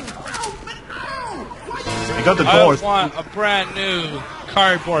 You got the I doors. want a brand new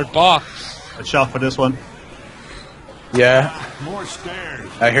cardboard box. Watch out for this one. Yeah.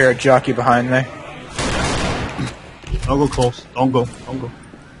 I hear a jockey behind me. Don't go close. Don't go. Don't go.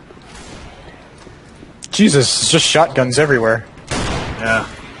 Jesus, it's just shotguns everywhere. Yeah.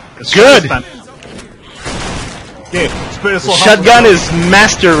 It's Good. Okay, spirit is so hot. Shotgun is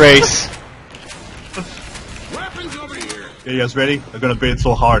master race. Okay, you guys ready? We're gonna bait it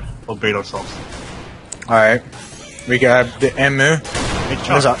so hard. We'll bait ourselves. Alright. We got the MU.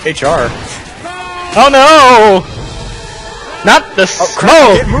 There's a HR. Oh no! Not the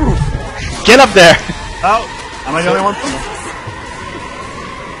smoke! Get moved! Get up there! Oh, am I the only one?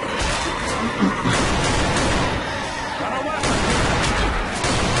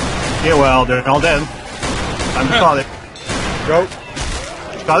 Yeah, well, they're all dead. Time to call it. Go.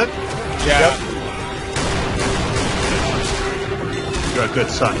 Call it? Yeah. You're a good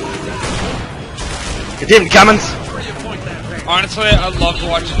son. Good evening, Cummins. Honestly, I love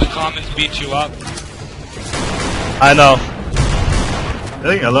watching the comments beat you up. I know.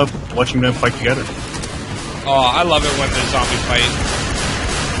 I love watching them fight together. Oh, I love it when there's zombie fight.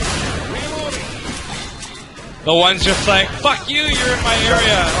 The one's just like, fuck you, you're in my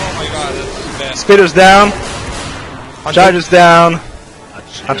area. Oh my god, that's the best. Spitter's down. Charger's down.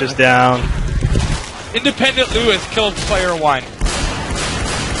 Hunter's down. Independent Lewis killed player 1.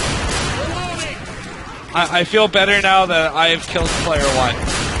 I feel better now that I have killed player 1.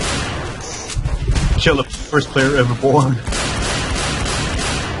 Kill the first player ever born.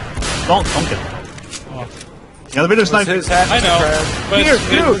 Don't get it. Oh. The elevator's not. I know, but Here, it's-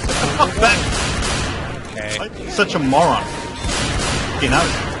 dude! Fuck that! Okay. Such a moron. Okay, now.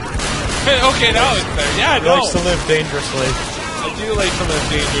 Okay, now it's there. Yeah, He no. likes to live dangerously. I do like to live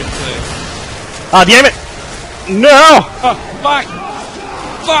dangerously. Ah, damn it! No! Oh, fuck!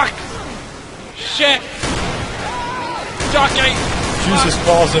 Fuck! Shit! Jockey! Jesus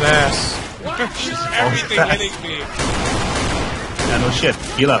balls and ass. Everything hitting me. Yeah, no shit.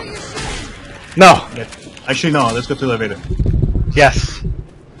 Heal up. No! Okay. Actually, no. Let's go to the elevator. Yes.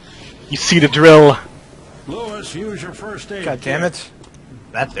 You see the drill. Lewis, use your first aid. God damn it.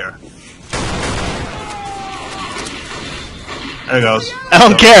 That there. There it goes. I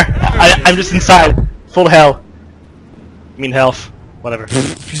don't care. I'm just inside. Full hell. I mean health. Whatever.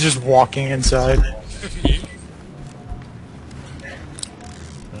 He's just walking inside.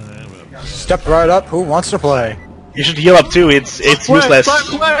 Step right up. Who wants to play? You should heal up too. It's useless.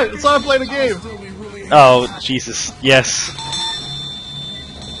 It's time to play the game. Oh Jesus. Yes.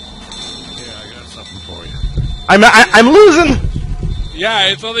 Yeah, I got something for you. I'm losing. Yeah,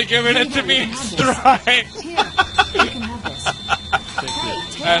 it's only giving it to me in stride. Here, you can have this.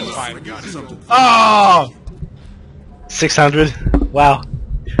 Hey, That's take fine. Got something. Oh! 600. Wow.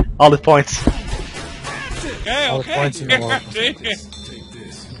 All the points. Okay, All the okay. points in the world. Take this.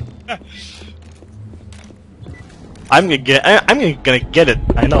 I'm gonna get it.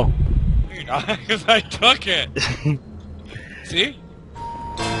 I know. You're not, because I took it. See?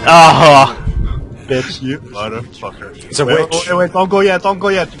 Oh, bitch. You motherfucker. It's a Wait, witch. wait, don't go yet, don't go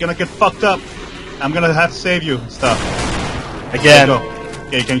yet. You're gonna get fucked up. I'm gonna have to save you and stuff. Again. Go.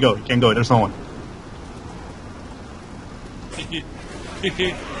 Okay, you can go. You can go. There's no one.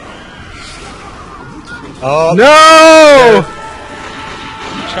 Oh, No!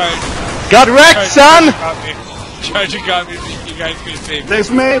 Got wrecked, son! Charger got me. You guys could save me. Thanks,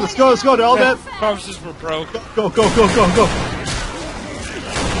 mate. Let's go. They're all dead. Promises were broke. Go, go, go, go, go.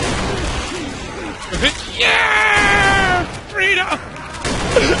 Yeah! Freedom!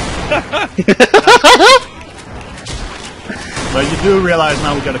 But you do realize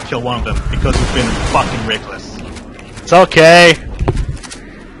now we gotta kill one of them because we've been fucking reckless. It's okay.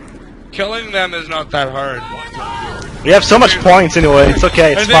 Killing them is not that hard. We have so much points anyway. It's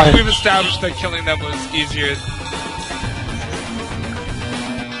okay. I It's think fine. we've established that killing them was easier.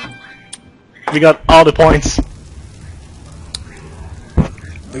 We got all the points.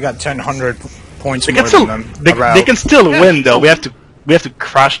 we got 1,000 points They more can still, than them. they can still win though. We have to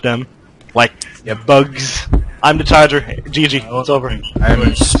crush them, like bugs. I'm the Charger. GG. It's over.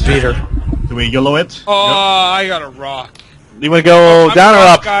 I'm speeder. Do we yellow it? Oh, I got a rock. Do you want to go I'm down or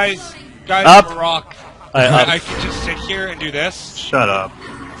rock, up? Guys, Up. I'm a rock. Up. I can just sit here and do this. Shut up.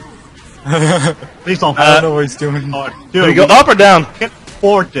 Please don't. I don't know what he's doing. Do we go up or down? We can't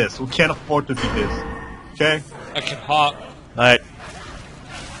afford this. We can't afford to do this. Okay? I can hop. Alright.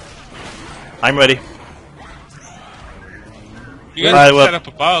 I'm ready. You guys Alright, can well, set up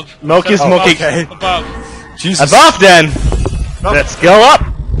above. Milky Set up Smoky. Okay. Above. Jesus. Above then! Let's go up!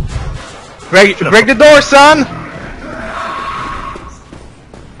 Break the door, son!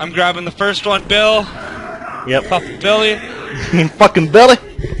 I'm grabbing the first one, Bill. Yep. Papa Billy. Fucking Billy.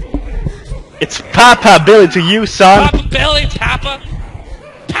 It's Papa Billy to you, son. Papa Billy, Papa.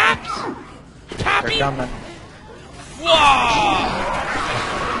 Paps. Pappy. They're coming. Whoa!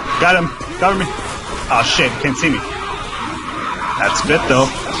 Got him. Got me. Oh shit, can't see me. That's spit though.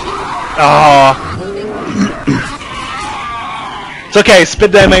 Oh. It's okay,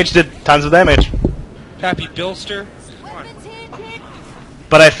 spit damage did tons of damage. Pappy Billster.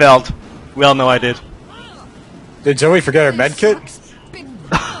 But I failed. We all know I did. Did Zoe forget her med kit?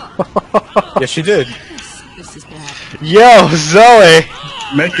 Yes, she did. This is bad. Yo, Zoe!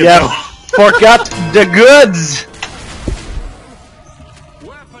 Make it Yeah, go. forgot the goods!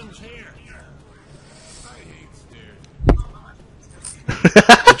 Weapons here.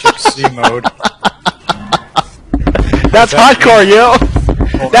 C mode. That's hardcore, yo!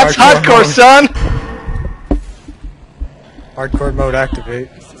 That's hardcore, mode. son! Hardcore mode activate.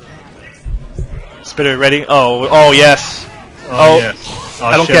 Spitter ready? Oh yes. Oh, yes. Oh,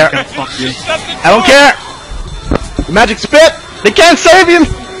 I don't shit, care. can't fuck you. I don't care! The magic spit! They can't save him!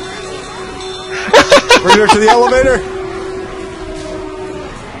 Bring her to the elevator!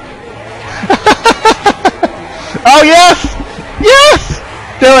 Oh yes! Yes!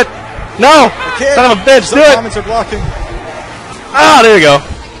 Do it! No! Can't. Son of a bitch, Some do it! comments are blocking. Ah, there you go.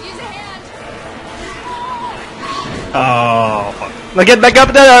 Oh, fuck. Now get back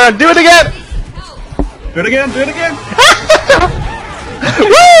up there and do it again! Do it again, do it again!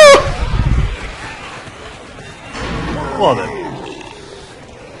 Woo! Well then.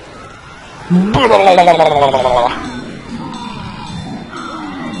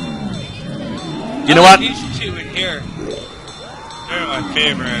 You know what? These two in here. They're my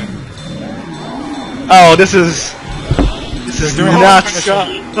favorite. Oh, this is doing nuts.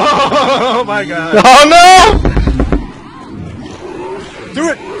 Oh my god. Oh no! Do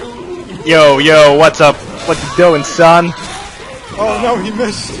it! Yo, what's up? What you doing, son? Oh no, he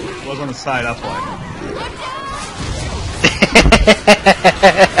missed. It was on the side, that's why.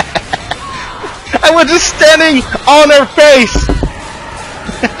 I was just standing on her face!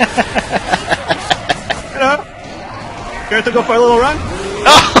 Hello? Care to go for a little run?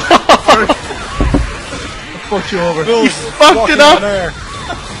 Push you over. You fucked Walking it up! on air.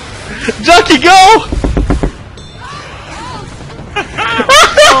 Junkie, go!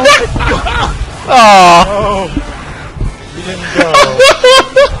 Oh. Oh, he didn't go.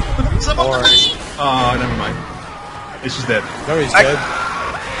 Boring. Oh, never mind. It's just dead. No, he's dead.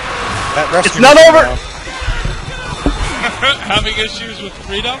 That rescue It's not mission over. now. Having issues with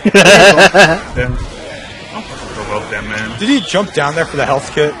freedom? Damn. Oh, go well, damn man. Did he jump down there for the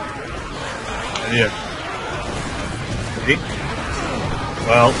health kit? Yeah. See?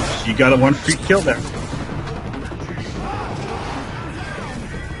 Well, you got a one free kill there.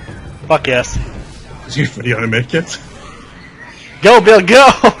 Fuck yes. Is he for the other medkits? Go, Bill, go!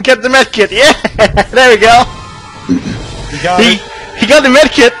 Get the medkit, yeah! There we go! He got it. He got the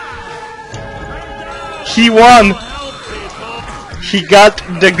medkit! He won! He got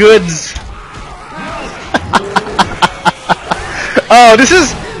the goods! Oh, this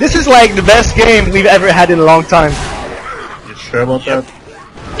is like the best game we've ever had in a long time. You sure about that?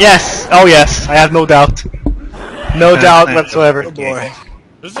 Yes, oh yes, I have no doubt. No doubt whatsoever. Oh boy.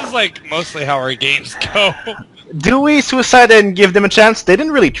 This is like mostly how our games go. Do we suicide and give them a chance? They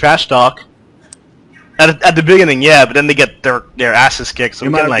didn't really trash talk. At the beginning, yeah, but then they get their asses kicked, so It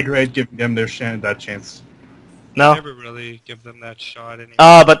we might can be like... great giving them that chance. No? Never really give them that shot anymore.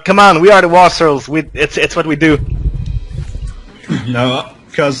 But come on, we are the WarSoulz. It's what we do. No,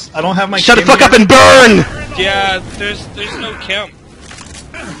 because I don't have my. Shut the game fuck up here. and burn! Yeah, there's no camp.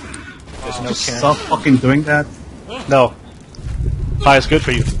 There's no Just can. stop fucking doing that. No. Fire's good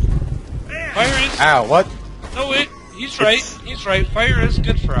for you. Fire is... Ow, what? No, wait. He's right. He's right. Fire is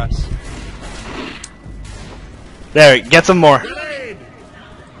good for us. There, get some more.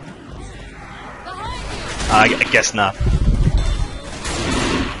 I guess not.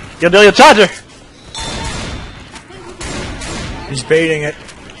 Yo, Bill, your charger! He's baiting it.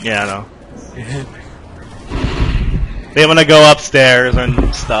 Yeah, I know. They want to go upstairs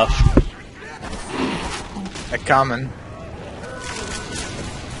and stuff. A common.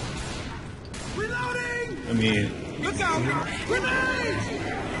 Let me.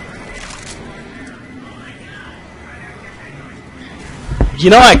 You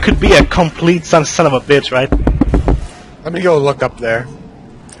know I could be a complete son of a bitch, right? Let me go look up there.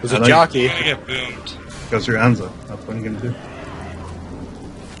 There's a know jockey. I'm gonna get boomed. Goes your hands up. That's what I'm gonna do.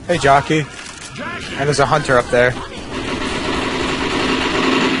 Hey, jockey. And there's a hunter up there.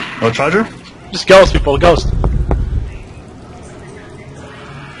 Oh, charger? Just ghost, people, ghost.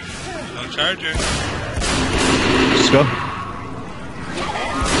 No charger. Just go.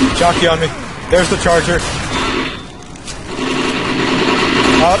 Jockey on me. There's the charger.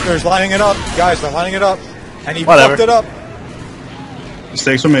 Oh, there's lining it up. Guys, they're lining it up. And he Whatever. fucked it up.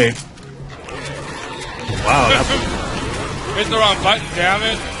 Mistakes were made. Wow, that Hit the wrong button, damn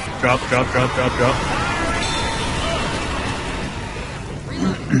it. drop.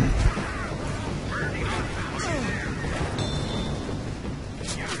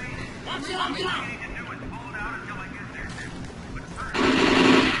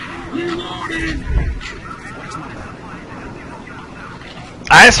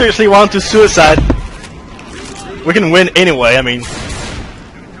 I seriously want to suicide. We can win anyway. I mean,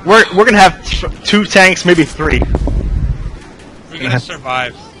 we're gonna have 2 tanks, maybe 3. We're gonna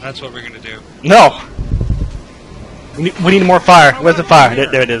survive. That's what we're gonna do. No. We need more fire. Where's the fire?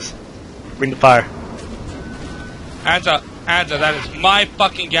 There it is. Bring the fire. Anza, that is my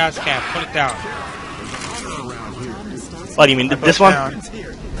fucking gas can. Put it down. What do you mean? This one Down.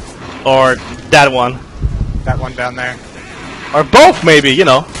 or that one? That one down there. Or both, maybe, you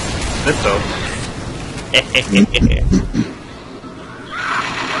know. Bit though.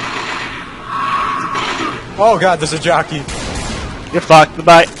 Oh god, there's a jockey. You're fucked.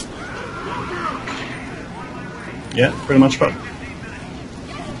 Goodbye. Yeah, pretty much fucked.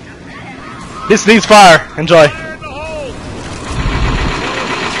 This needs fire. Enjoy.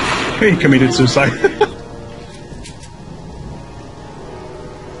 He committed suicide.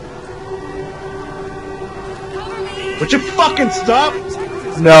 Would you fucking stop?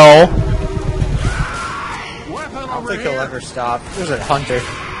 No. I don't think he'll ever stop. There's a hunter.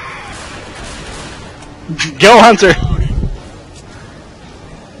 Go, Hunter.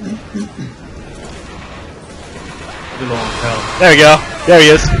 Good old hell. There we go. There he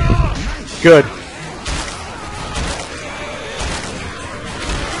is. Good.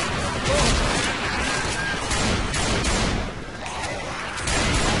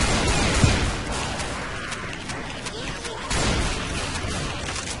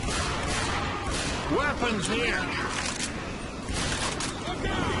 Weapons here.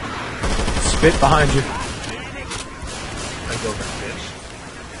 Spit behind you. I go back, bitch.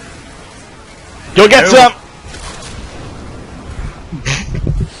 Go get some.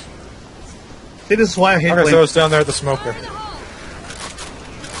 See, this is why I hate Okay, playing. so it's down there at the smoker.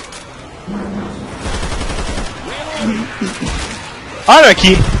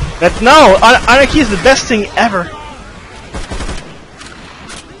 Anarchy. No. Anarchy is the best thing ever.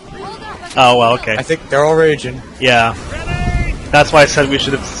 Oh well. Okay. I think they're all raging. Yeah. That's why I said we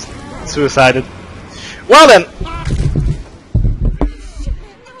should have suicided. Well then.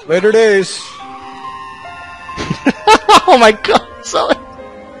 Later days. Oh my god, sorry.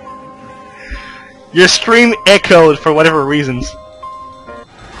 Your stream echoed for whatever reasons.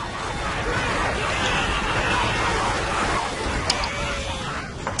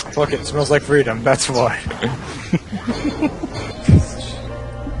 Look, it smells like freedom. That's why.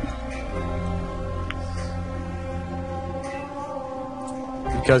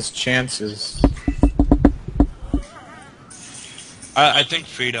 Because chances. I think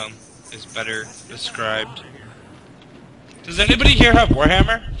freedom is better described. Does anybody here have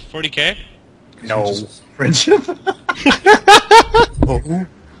Warhammer 40k? No. Friendship?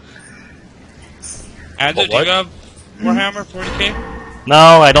 And do you what? have Warhammer 40k? No,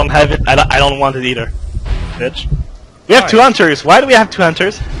 I don't have it. I don't want it either. Bitch. We have Why? 2 hunters. Why do we have 2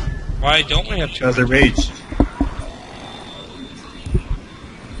 hunters? Why don't we have two? Because they rage.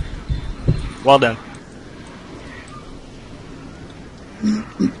 Well then.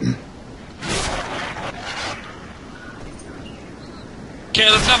 Okay,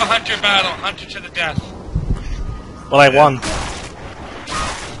 let's have a hunter battle. Hunter to the death. Well, I won.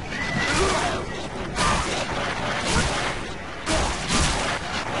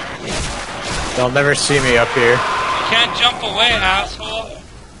 They'll never see me up here. You can't jump away, asshole.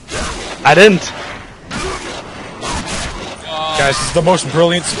 I didn't. Guys, this is the most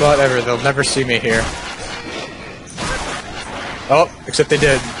brilliant spot ever. They'll never see me here. Oh, except they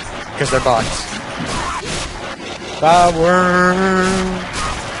did. Because they're bots. Power.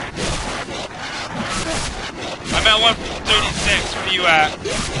 I'm at 136. Where are you at?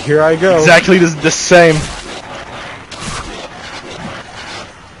 Here I go. Exactly the same.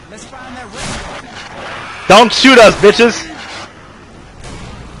 Let's find that red. Don't shoot us, bitches!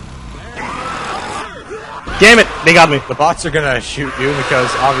 Damn it, they got me. The bots are gonna shoot you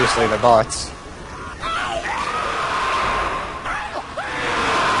because obviously they're bots.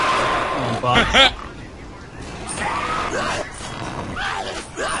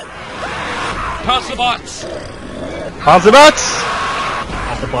 Pass the bots. How's the bots?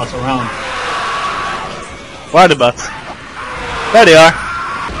 Pass the bots around. Where are the bots? There they are.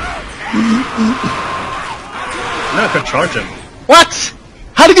 Now I could charge him. What?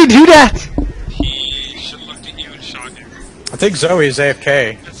 How did you do that? He should look at you and shot you. I think Zoe is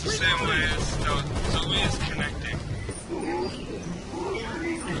AFK. It's the same way as Zoe is connecting.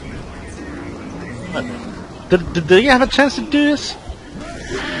 Did they have a chance to do this?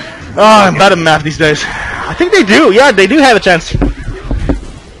 Oh, I'm bad at math these days. I think they do. Yeah, they do have a chance.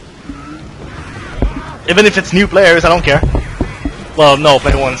 Even if it's new players, I don't care. Well, no,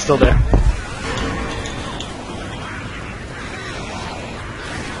 player 1 is still there.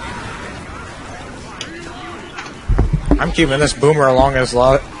 I'm keeping this boomer alive as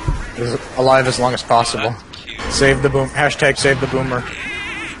long as possible. Save the boom. Hashtag save the boomer.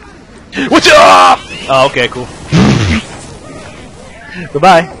 What's up? Oh, okay, cool.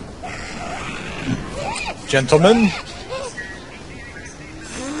 Goodbye. Gentlemen.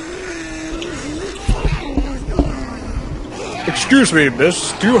 Excuse me,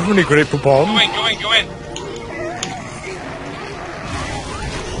 miss. Do you have any grape bomb? Go in, go in.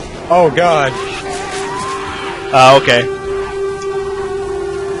 Oh god. Okay.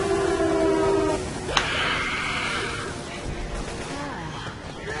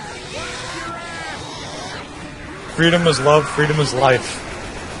 Freedom is love, freedom is life.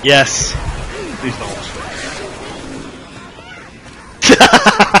 Yes. Please don't.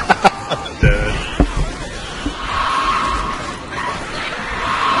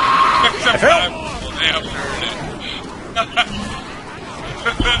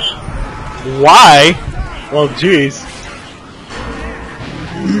 Why? Well, jeez.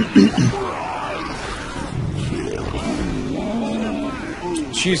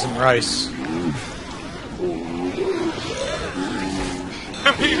 Cheese and rice.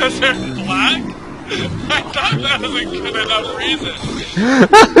 Because they're black? I thought that was a good enough reason.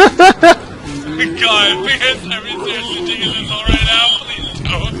 God, because I'm seriously taking this all right now, please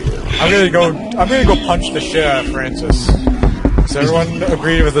don't. I'm gonna go punch the shit out of Francis. Does everyone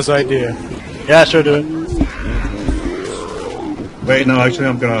agree with this idea? Yeah, sure, do it. Wait, no, actually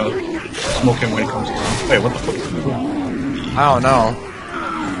I'm gonna smoke him when he comes around. Wait, what the fuck is he doing? I don't know.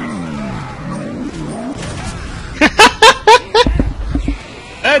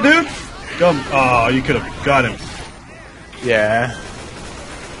 Hey, dude! Come. Oh, you could have got him. Yeah.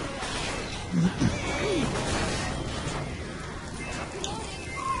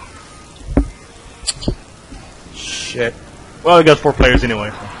 Shit. Well, we got 4 players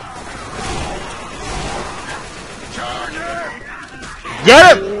anyway.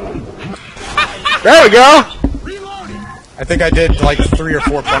 Get him! There we go! I think I did like 3 or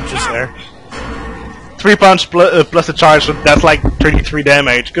 4 punches there. 3 punch plus a charge, so that's like 33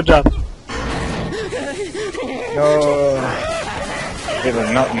 damage. Good job. It was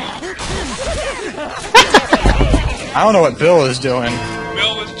nothing. I don't know what Bill is doing.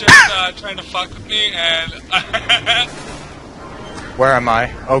 Bill was just trying to fuck with me, and Where am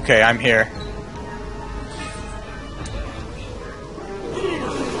I? Okay, I'm here.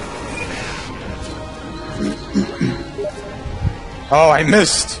 Oh, I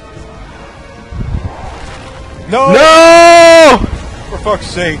missed. No! No! For fuck's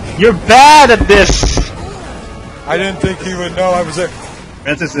sake. You're bad at this! I didn't think he would know I was there.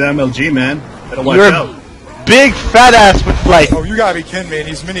 Francis is MLG, man. Better watch You're out. big fat ass with like Oh, you gotta be kidding me, and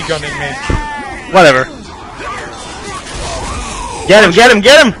he's minigunning me. whatever. Get him, get him,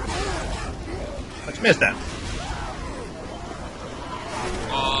 get him! Let's miss that.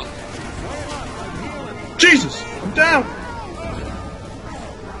 Jesus! I'm down!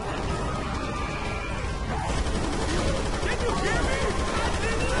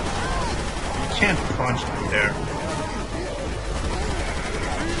 You can't punch me there.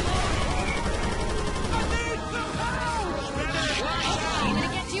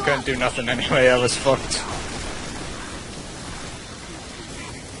 Couldn't do nothing anyway, I was fucked.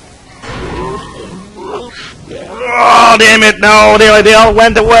 Oh, damn it, no, they all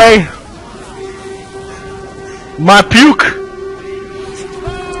went away. My puke.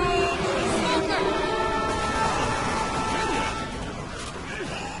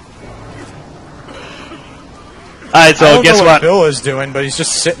 Alright, so guess I don't know what? Bill is doing, but he's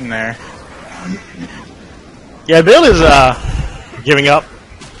just sitting there. Yeah, Bill is, giving up.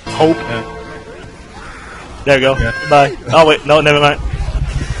 hope. There you go. Yeah. Bye. Oh wait, no, never mind.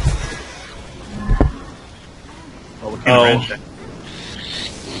 Oh, we can't range that.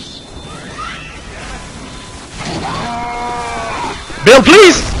 Bill,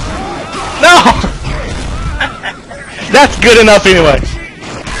 please! No! That's good enough anyway.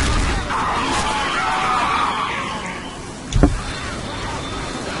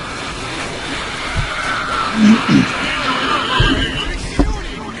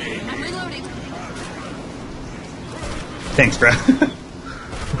 Thanks, bro.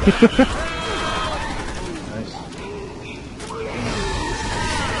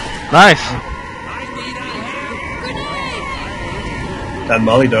 Nice. That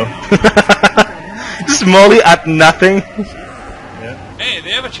molly though. Just Molly at nothing. Yeah. Hey,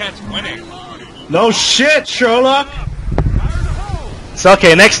 they have a chance of winning. No shit, Sherlock. It's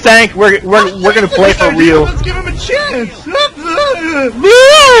okay. Next tank, we're gonna play for real. Let's give him a chance.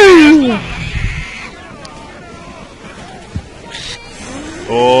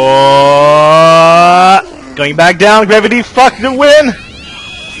 Oh, going back down. Gravity, fuck the win.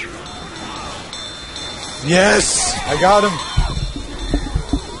 Yes, I got him.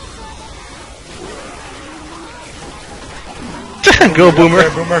 Go, Boomer.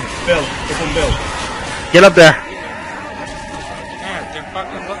 There, Boomer. Bill, open Bill. Get up there. Yeah, they're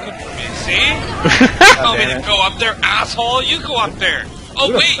fucking looking for me. See? Tell me to go up there, asshole. You go up there.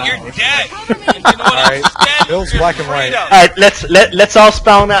 Oh wait, you're dead. And you know what Alright, else is dead? Bill's Your black and white. freedom. All right, let's all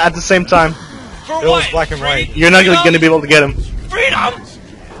spawn at the same time. For Bill's what? black and white. You're not gonna be able to get him. Freedom.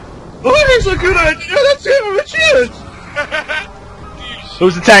 Oh, that's a good idea. Let's give him a chance.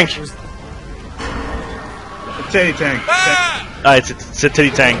 Who's the tank? A teddy tank. Ah! It's a titty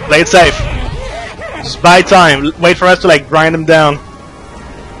tank. Play it safe. Just buy time. Wait for us to like grind him down.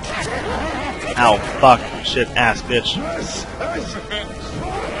 Ow! Fuck! Shit! Ass! Bitch!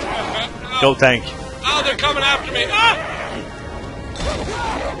 Go tank. Oh, they're coming after me. Ah!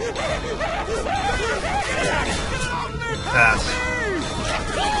 Pass.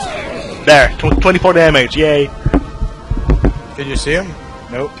 There. 24 damage. Yay! Did you see him?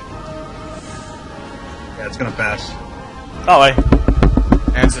 Nope. Yeah, it's gonna pass. Oh, wait.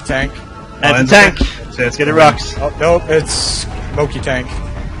 And it's a tank. And and the tank. That's it. Let's get it rocks. Oh, nope, it's Moki tank.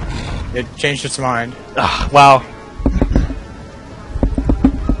 It changed its mind. Ugh, wow.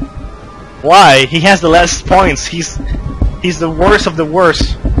 Why? He has the less points. He's the worst of the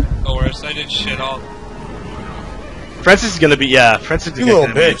worst. Oh, worse. I did shit all. Francis is gonna be Francis is You gonna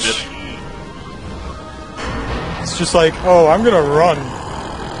little be bitch. It's just like, oh, I'm gonna run.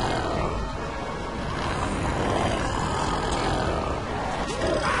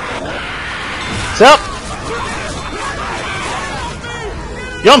 What's up?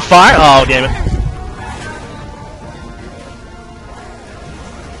 You on fire? Oh, damn it.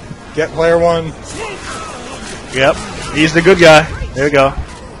 Get player one. Yep. He's the good guy. There we go.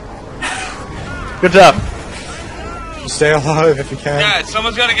 Good job. Stay alive if you can. Yeah,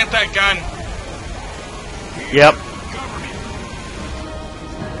 someone's gotta get that gun. Yep.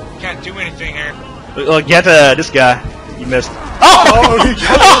 Can't do anything here. Well, get this guy. You missed. Oh, Oh! you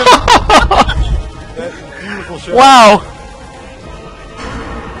got him! That beautiful shot. Wow!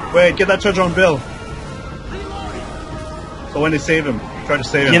 Wait, get that charge on Bill. So when they save him, try to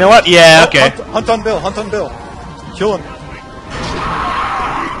save him. You know what? Yeah, okay. Hunt on Bill, hunt on Bill. Kill him.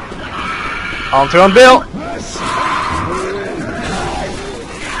 On to Bill.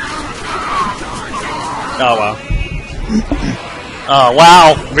 Oh wow. Oh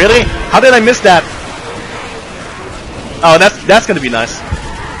wow. Really? How did I miss that? Oh, that's gonna be nice.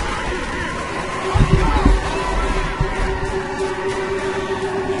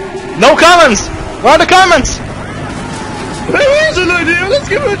 No comments. Where are the comments? Hey, here's an idea. Let's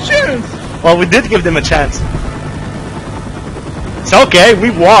give him a chance. Well, we did give them a chance. It's okay. We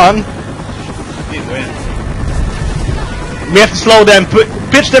won. He win. We have to slow them.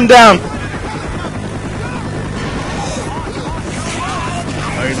 Pitch them down.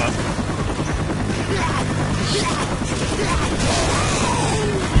 No, you're not.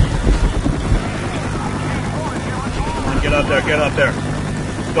 Come on, get up there. Get up there.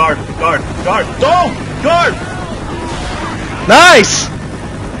 Guard. Guard. Guard. Don't! Guard! Nice.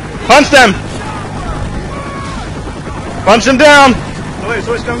 Punch them. Punch them down. Wait,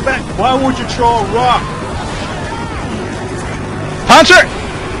 so he's coming back. Why would you throw a rock? Punch her.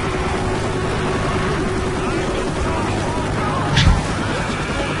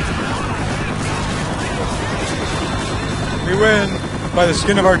 We win by the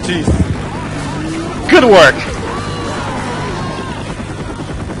skin of our teeth. Good work.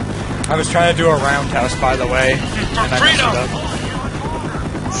 I was trying to do a roundhouse, by the way. For and I messed it freedom.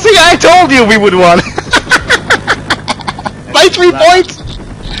 up. See, I told you we would win. By 3 points.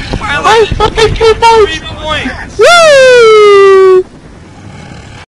 Wow, By fucking 3 points. 3 points.